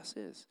who Jess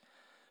is.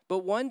 But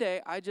one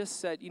day I just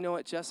said, you know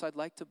what, Jess, I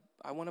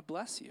want to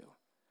bless you.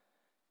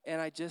 And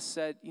I just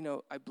said,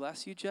 I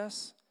bless you,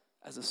 Jess,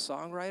 as a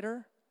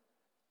songwriter.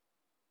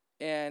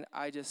 And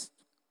I just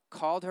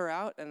called her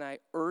out, and I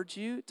urge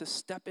you to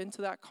step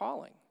into that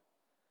calling,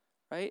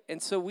 right?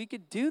 And so we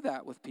could do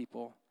that with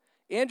people.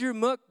 Andrew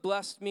Mook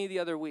blessed me the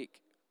other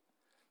week.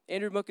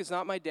 Andrew Mook is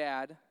not my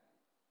dad.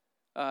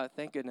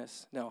 Thank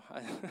goodness. No,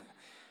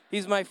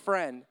 he's my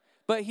friend.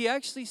 But he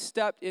actually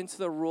stepped into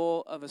the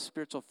role of a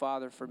spiritual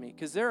father for me,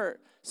 because there are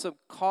some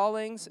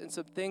callings and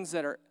some things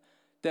that are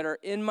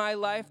in my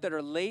life that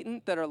are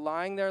latent, that are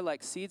lying there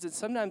like seeds, and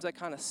sometimes I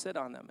kind of sit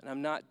on them, and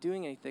I'm not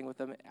doing anything with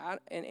them.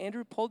 And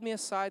Andrew pulled me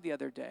aside the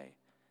other day,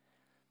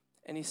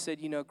 and he said,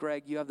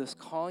 Greg, you have this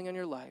calling on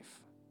your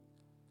life,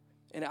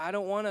 and I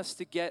don't want us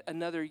to get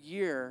another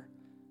year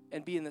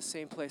and be in the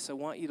same place. I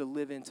want you to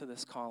live into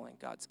this calling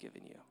God's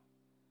given you.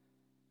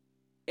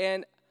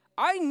 And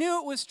I knew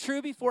it was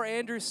true before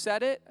Andrew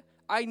said it.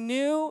 I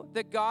knew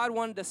that God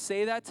wanted to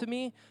say that to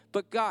me,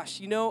 but gosh,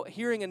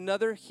 hearing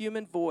another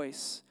human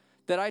voice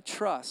that I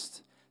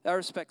trust, that I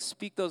respect,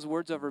 speak those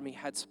words over me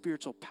had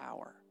spiritual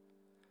power.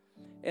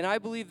 And I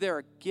believe there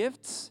are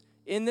gifts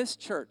in this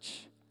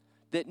church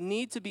that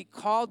need to be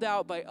called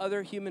out by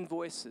other human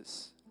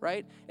voices,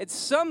 right? And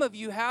some of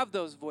you have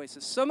those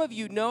voices. Some of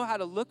you know how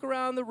to look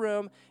around the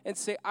room and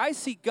say, I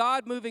see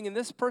God moving in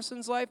this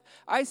person's life.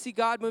 I see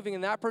God moving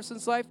in that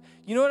person's life.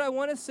 You know what I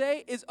want to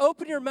say is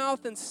open your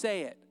mouth and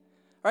say it.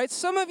 All right,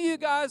 some of you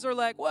guys are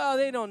like, well,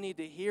 they don't need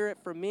to hear it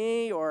from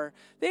me, or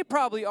they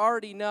probably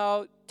already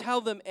know. Tell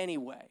them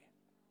anyway.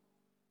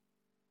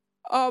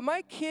 Oh,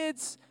 my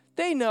kids,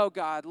 they know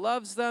God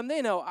loves them.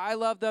 They know I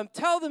love them.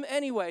 Tell them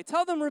anyway.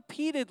 Tell them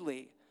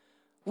repeatedly.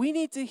 We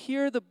need to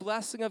hear the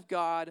blessing of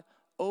God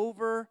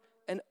over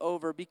and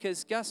over,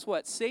 because guess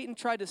what? Satan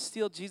tried to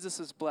steal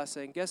Jesus'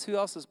 blessing. Guess who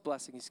else's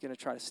blessing he's going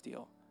to try to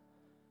steal?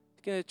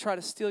 He's going to try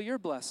to steal your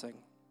blessing.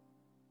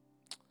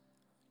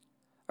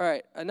 All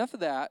right, enough of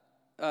that.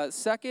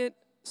 Second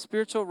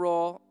spiritual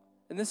role,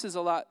 and this is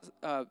a lot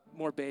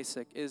more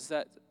basic, is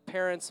that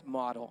parents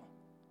model.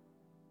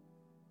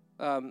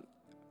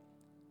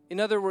 In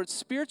other words,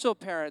 spiritual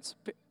parents,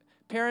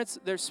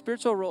 their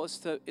spiritual role is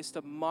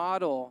to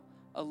model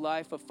a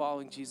life of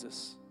following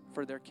Jesus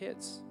for their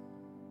kids,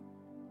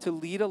 to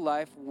lead a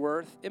life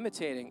worth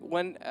imitating.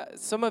 When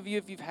some of you,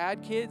 if you've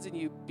had kids and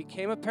you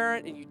became a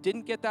parent and you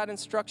didn't get that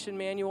instruction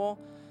manual,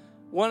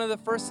 one of the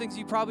first things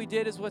you probably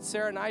did is what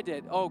Sarah and I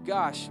did. Oh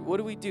gosh, what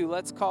do we do?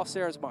 Let's call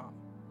Sarah's mom,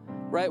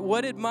 right?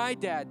 What did my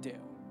dad do?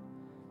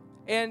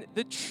 And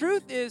the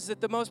truth is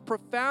that the most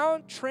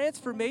profound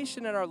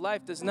transformation in our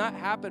life does not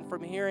happen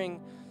from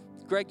hearing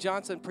Greg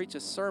Johnson preach a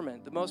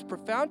sermon. The most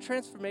profound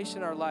transformation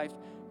in our life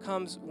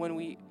comes when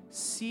we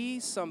see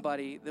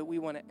somebody that we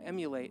want to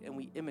emulate and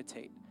we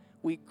imitate.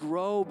 We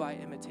grow by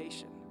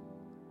imitation.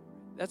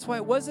 That's why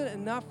it wasn't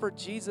enough for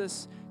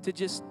Jesus to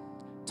just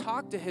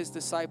talk to his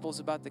disciples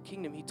about the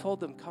kingdom. He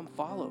told them, come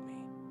follow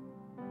me.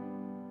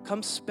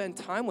 Come spend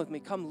time with me.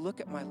 Come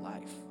look at my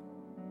life.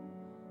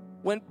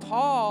 When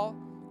Paul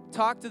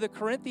talked to the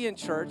Corinthian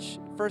church,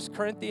 1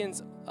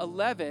 Corinthians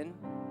 11,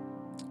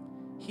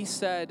 he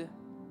said,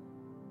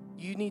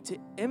 you need to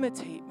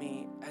imitate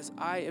me as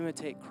I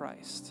imitate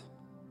Christ.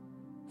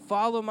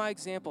 Follow my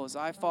example as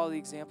I follow the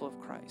example of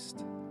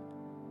Christ.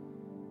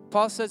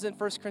 Paul says in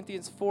 1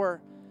 Corinthians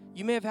 4,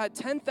 you may have had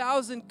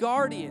 10,000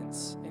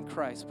 guardians in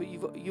Christ, but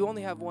you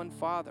only have one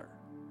Father.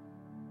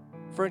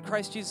 For in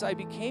Christ Jesus I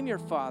became your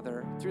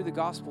Father through the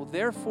gospel.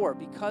 Therefore,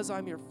 because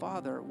I'm your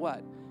Father,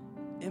 what?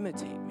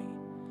 Imitate me.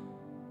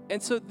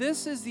 And so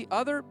this is the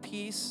other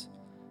piece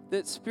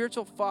that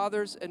spiritual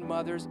fathers and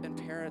mothers and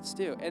parents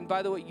do. And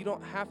by the way, you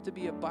don't have to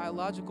be a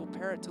biological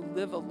parent to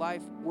live a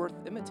life worth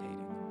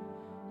imitating.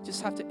 You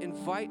just have to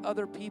invite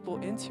other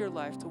people into your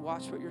life to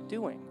watch what you're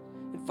doing.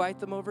 Invite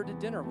them over to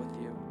dinner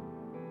with you.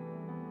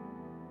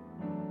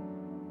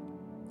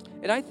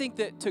 And I think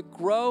that to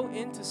grow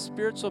into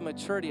spiritual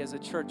maturity as a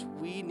church,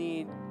 we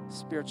need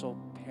spiritual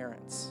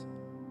parents.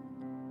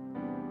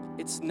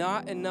 It's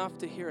not enough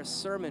to hear a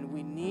sermon.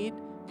 We need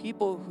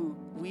people who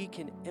we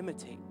can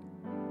imitate.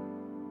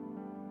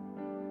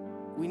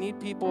 We need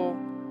people,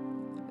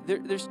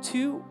 there's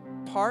two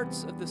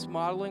parts of this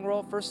modeling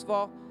role. First of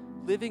all,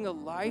 living a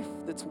life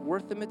that's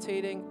worth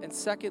imitating. And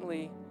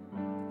secondly,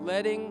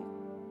 letting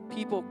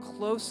people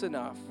close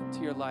enough to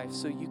your life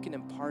so you can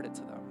impart it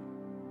to them.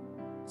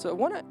 So I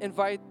want to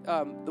invite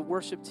the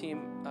worship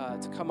team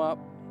to come up.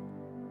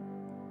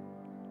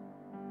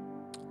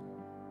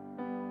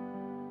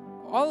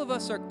 All of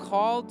us are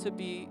called to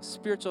be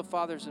spiritual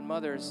fathers and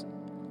mothers,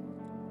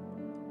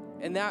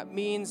 and that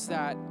means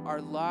that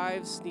our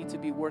lives need to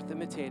be worth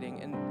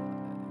imitating, and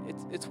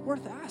it's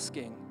worth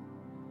asking,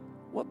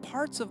 what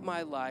parts of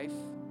my life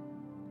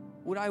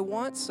would I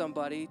want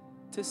somebody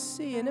to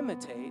see and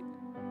imitate,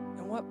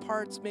 and what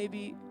parts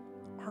maybe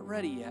aren't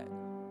ready yet?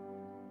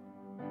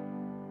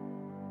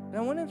 And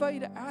I want to invite you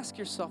to ask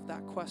yourself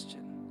that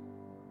question.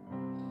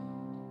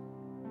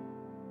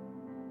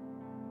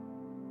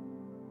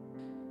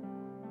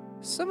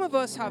 Some of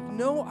us have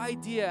no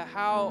idea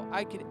how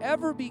I could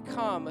ever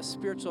become a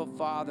spiritual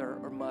father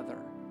or mother.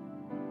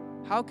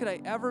 How could I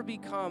ever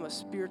become a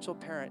spiritual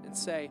parent and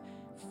say,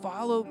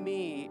 follow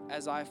me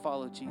as I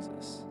follow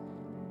Jesus?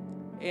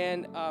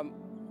 And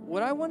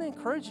what I want to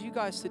encourage you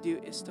guys to do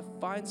is to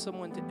find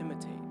someone to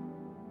imitate.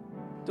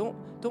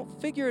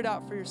 Don't figure it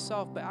out for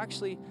yourself, but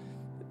actually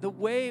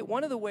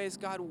one of the ways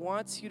God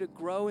wants you to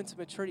grow into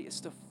maturity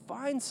is to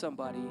find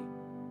somebody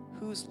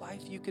whose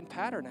life you can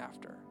pattern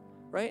after,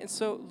 right? And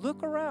so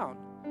look around.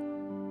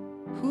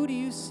 Who do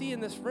you see in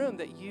this room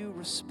that you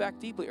respect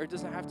deeply, or it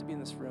doesn't have to be in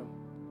this room?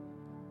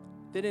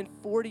 That in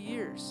 40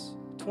 years,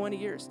 20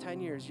 years,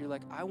 10 years, you're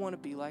like, I want to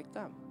be like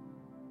them.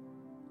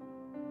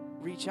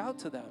 Reach out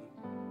to them.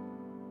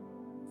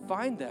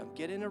 Find them.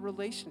 Get in a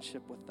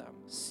relationship with them.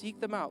 Seek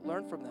them out.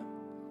 Learn from them.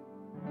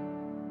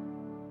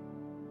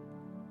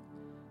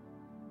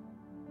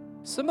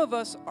 Some of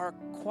us are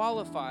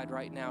qualified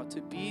right now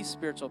to be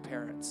spiritual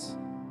parents.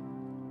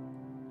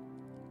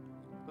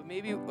 But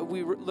maybe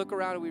we look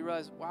around and we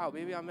realize, wow,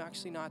 maybe I'm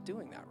actually not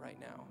doing that right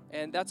now.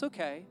 And that's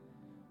okay.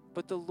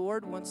 But the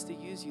Lord wants to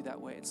use you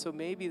that way. And so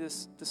maybe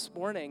this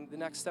morning, the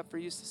next step for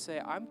you is to say,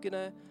 I'm going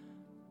to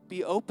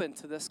be open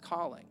to this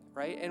calling,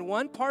 right? And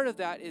one part of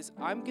that is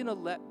I'm going to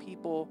let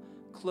people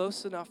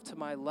close enough to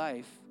my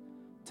life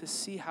to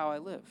see how I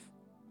live.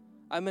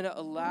 I'm going to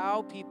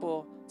allow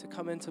people to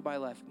come into my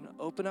life. I'm going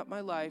to open up my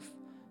life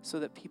so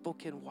that people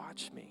can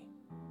watch me,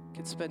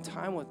 can spend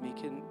time with me,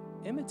 can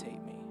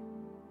imitate me.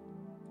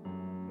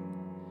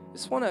 I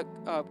just want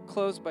to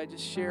close by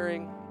just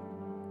sharing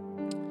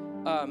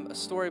a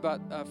story about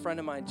a friend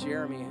of mine,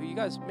 Jeremy, who you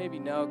guys maybe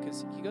know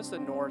because he goes to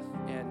the north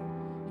and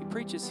he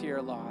preaches here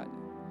a lot.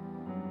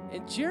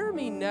 And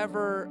Jeremy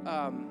never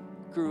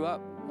grew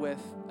up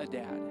with a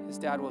dad. His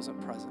dad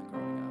wasn't present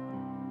growing up.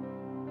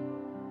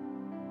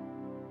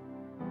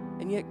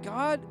 And yet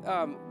God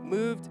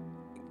moved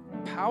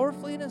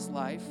powerfully in his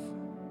life.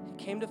 He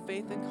came to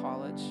faith in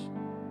college.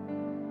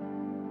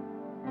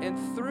 And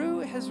through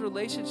his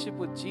relationship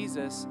with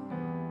Jesus,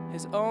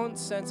 his own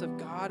sense of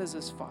God as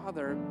his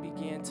father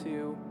began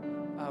to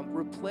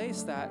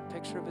replace that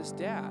picture of his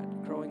dad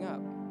growing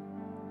up.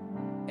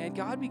 And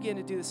God began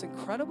to do this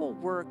incredible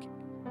work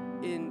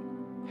in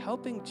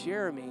helping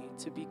Jeremy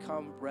to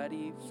become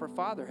ready for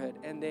fatherhood.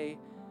 And they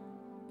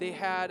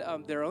had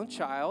their own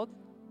child.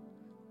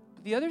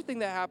 But the other thing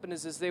that happened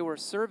is as they were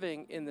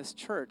serving in this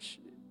church,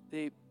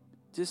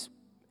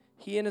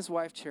 he and his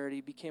wife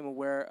Charity became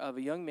aware of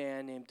a young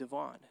man named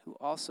Devon who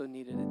also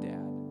needed a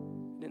dad.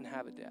 Didn't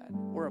have a dad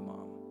or a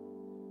mom.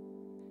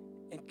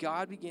 And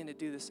God began to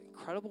do this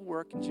incredible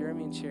work in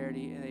Jeremy and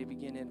Charity, and they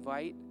began to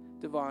invite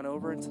Devon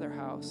over into their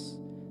house,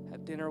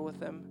 have dinner with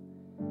them,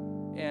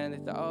 and they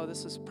thought, oh,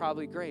 this is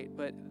probably great.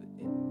 But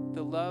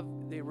the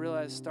love, they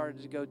realized,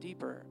 started to go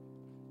deeper.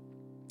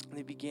 And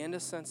they began to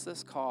sense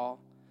this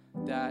call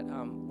that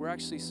we're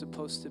actually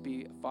supposed to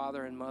be a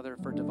father and mother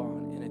for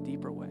Devon in a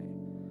deeper way.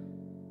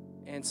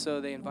 And so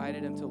they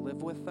invited him to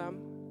live with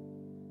them,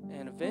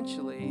 and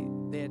eventually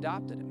they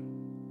adopted him.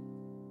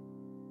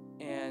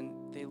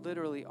 And they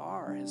literally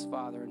are his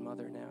father and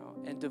mother now.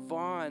 And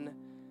Devon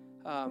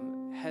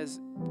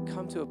has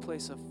come to a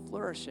place of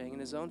flourishing in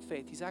his own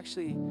faith. He's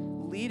actually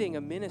leading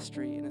a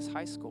ministry in his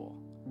high school.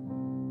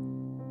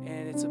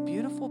 And it's a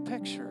beautiful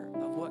picture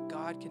of what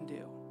God can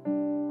do.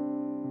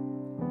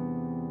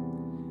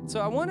 So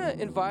I want to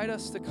invite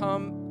us to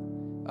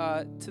come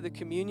to the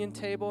communion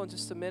table in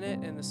just a minute.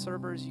 And the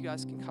servers, you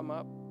guys can come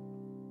up.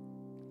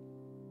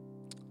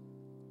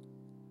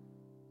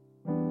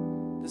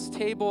 This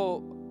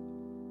table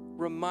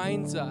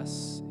reminds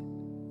us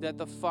that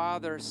the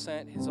Father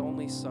sent his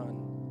only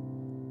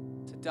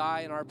Son to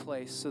die in our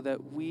place so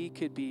that we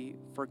could be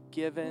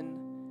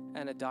forgiven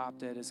and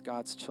adopted as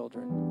God's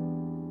children.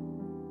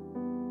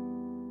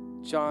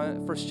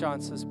 1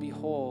 John says,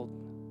 behold,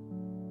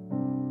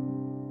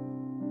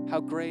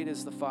 how great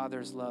is the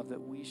Father's love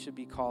that we should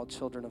be called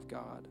children of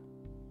God.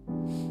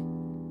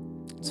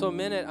 So I'm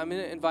going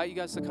to invite you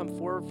guys to come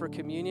forward for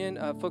communion.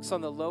 Folks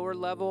on the lower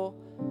level,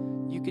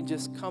 you can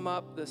just come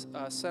up this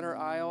center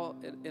aisle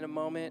in a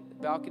moment.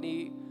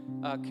 Balcony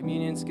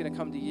communion's going to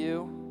come to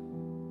you.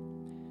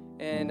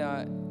 And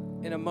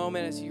in a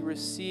moment, as you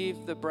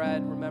receive the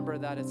bread, remember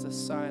that it's a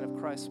sign of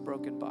Christ's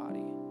broken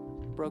body,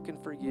 broken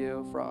for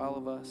you, for all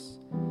of us.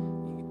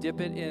 You can dip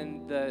it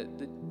in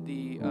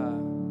the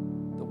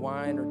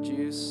wine or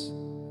juice.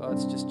 Oh,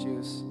 it's just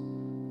juice.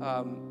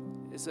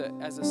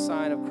 As a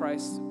sign of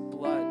Christ's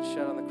blood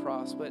shed on the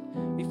cross. But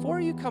before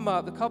you come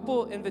up, a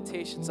couple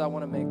invitations I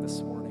want to make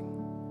this morning.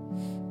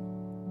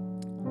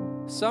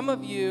 Some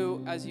of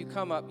you, as you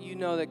come up, you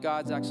know that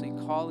God's actually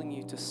calling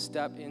you to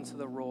step into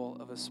the role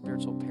of a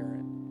spiritual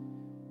parent.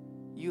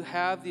 You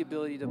have the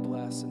ability to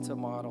bless and to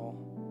model.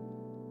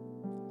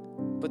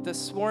 But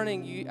this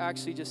morning, you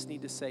actually just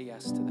need to say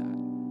yes to that.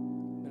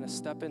 I'm going to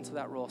step into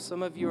that role.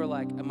 Some of you are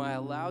like, am I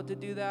allowed to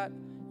do that?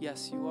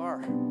 Yes, you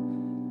are.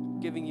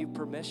 I'm giving you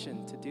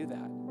permission to do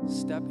that.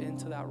 Step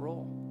into that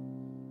role.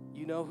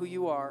 You know who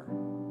you are.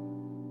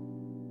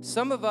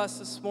 Some of us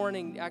this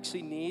morning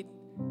actually need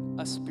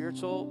a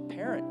spiritual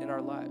parent in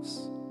our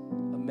lives,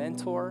 a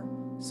mentor,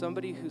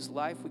 somebody whose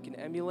life we can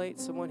emulate,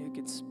 someone who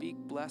can speak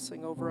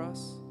blessing over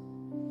us.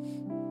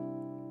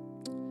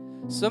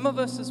 Some of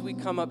us, as we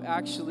come up,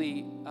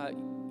 actually,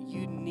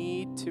 you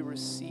need to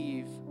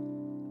receive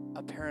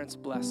a parent's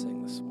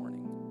blessing this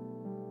morning.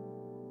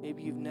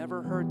 Maybe you've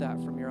never heard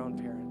that from your own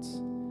parents.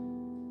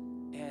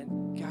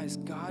 And guys,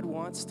 God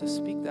wants to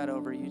speak that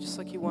over you, just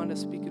like he wanted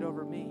to speak it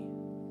over me.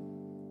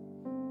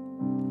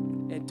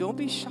 And don't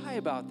be shy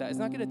about that. It's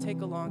not going to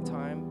take a long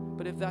time,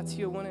 but if that's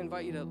you, I want to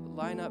invite you to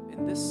line up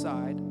in this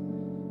side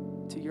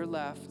to your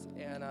left,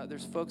 and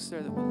there's folks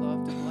there that would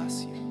love to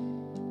bless you.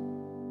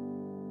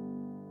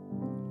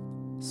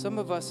 Some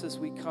of us, as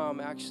we come,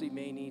 actually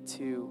may need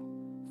to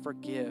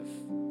forgive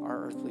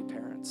our earthly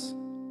parents.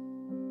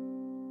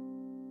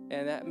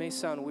 And that may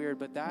sound weird,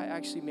 but that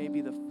actually may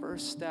be the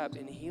first step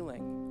in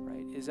healing,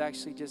 right? Is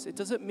actually just, it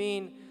doesn't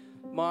mean,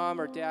 mom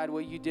or dad,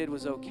 what you did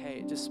was okay.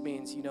 It just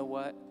means, you know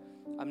what?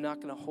 I'm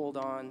not going to hold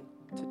on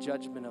to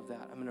judgment of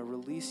that. I'm going to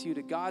release you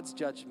to God's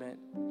judgment,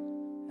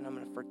 and I'm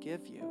going to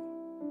forgive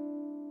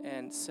you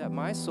and set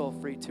my soul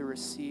free to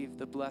receive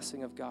the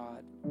blessing of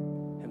God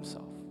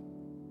himself.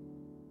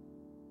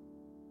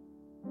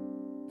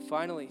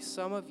 Finally,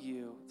 some of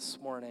you this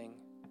morning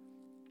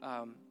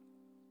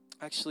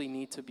actually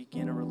need to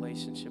begin a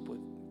relationship with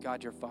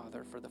God your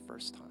Father for the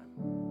first time.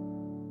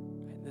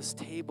 And this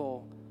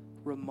table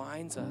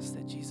reminds us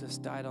that Jesus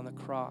died on the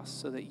cross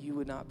so that you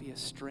would not be a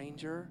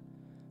stranger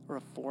or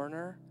a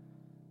foreigner,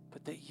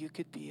 but that you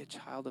could be a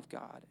child of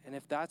God. And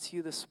if that's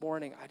you this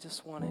morning, I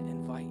just want to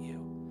invite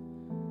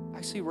you.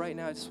 Actually, right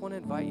now, I just want to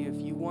invite you, if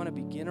you want to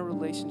begin a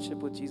relationship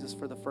with Jesus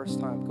for the first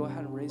time, go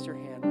ahead and raise your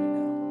hand right now.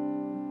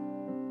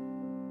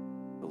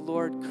 The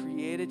Lord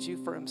created you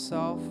for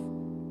himself.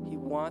 He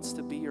wants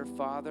to be your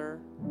father.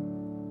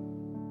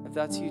 If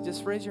that's you,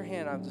 just raise your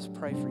hand. I'll just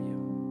pray for you.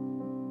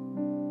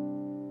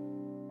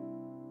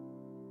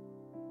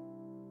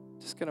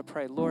 Just going to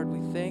pray. Lord,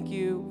 we thank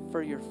you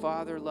for your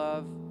father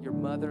love, your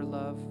mother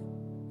love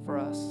for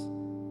us.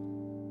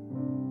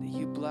 That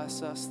you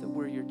bless us, that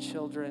we're your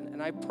children.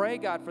 And I pray,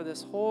 God, for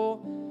this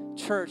whole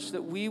church,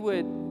 that we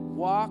would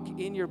walk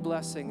in your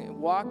blessing,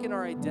 walk in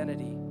our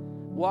identity,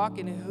 walk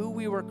in who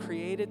we were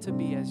created to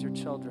be as your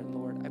children,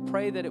 Lord. I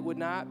pray that it would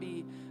not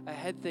be a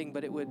head thing,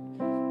 but it would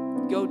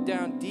go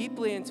down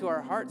deeply into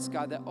our hearts,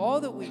 God, that all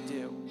that we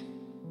do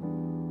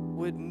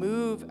would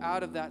move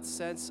out of that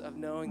sense of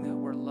knowing that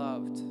we're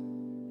loved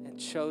and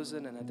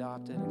chosen and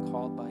adopted and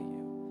called by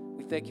you.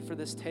 We thank you for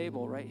this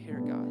table right here,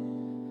 God,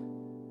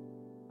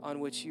 on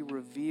which you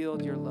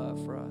revealed your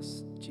love for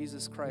us.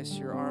 Jesus Christ,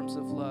 your arms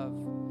of love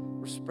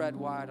were spread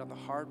wide on the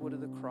hardwood of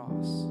the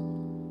cross,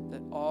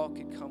 that all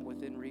could come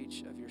within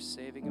reach of your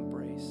saving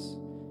embrace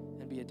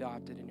and be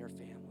adopted in your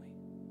family.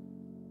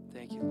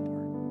 Thank you,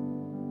 Lord.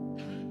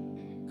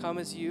 Come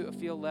as you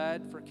feel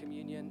led for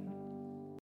communion.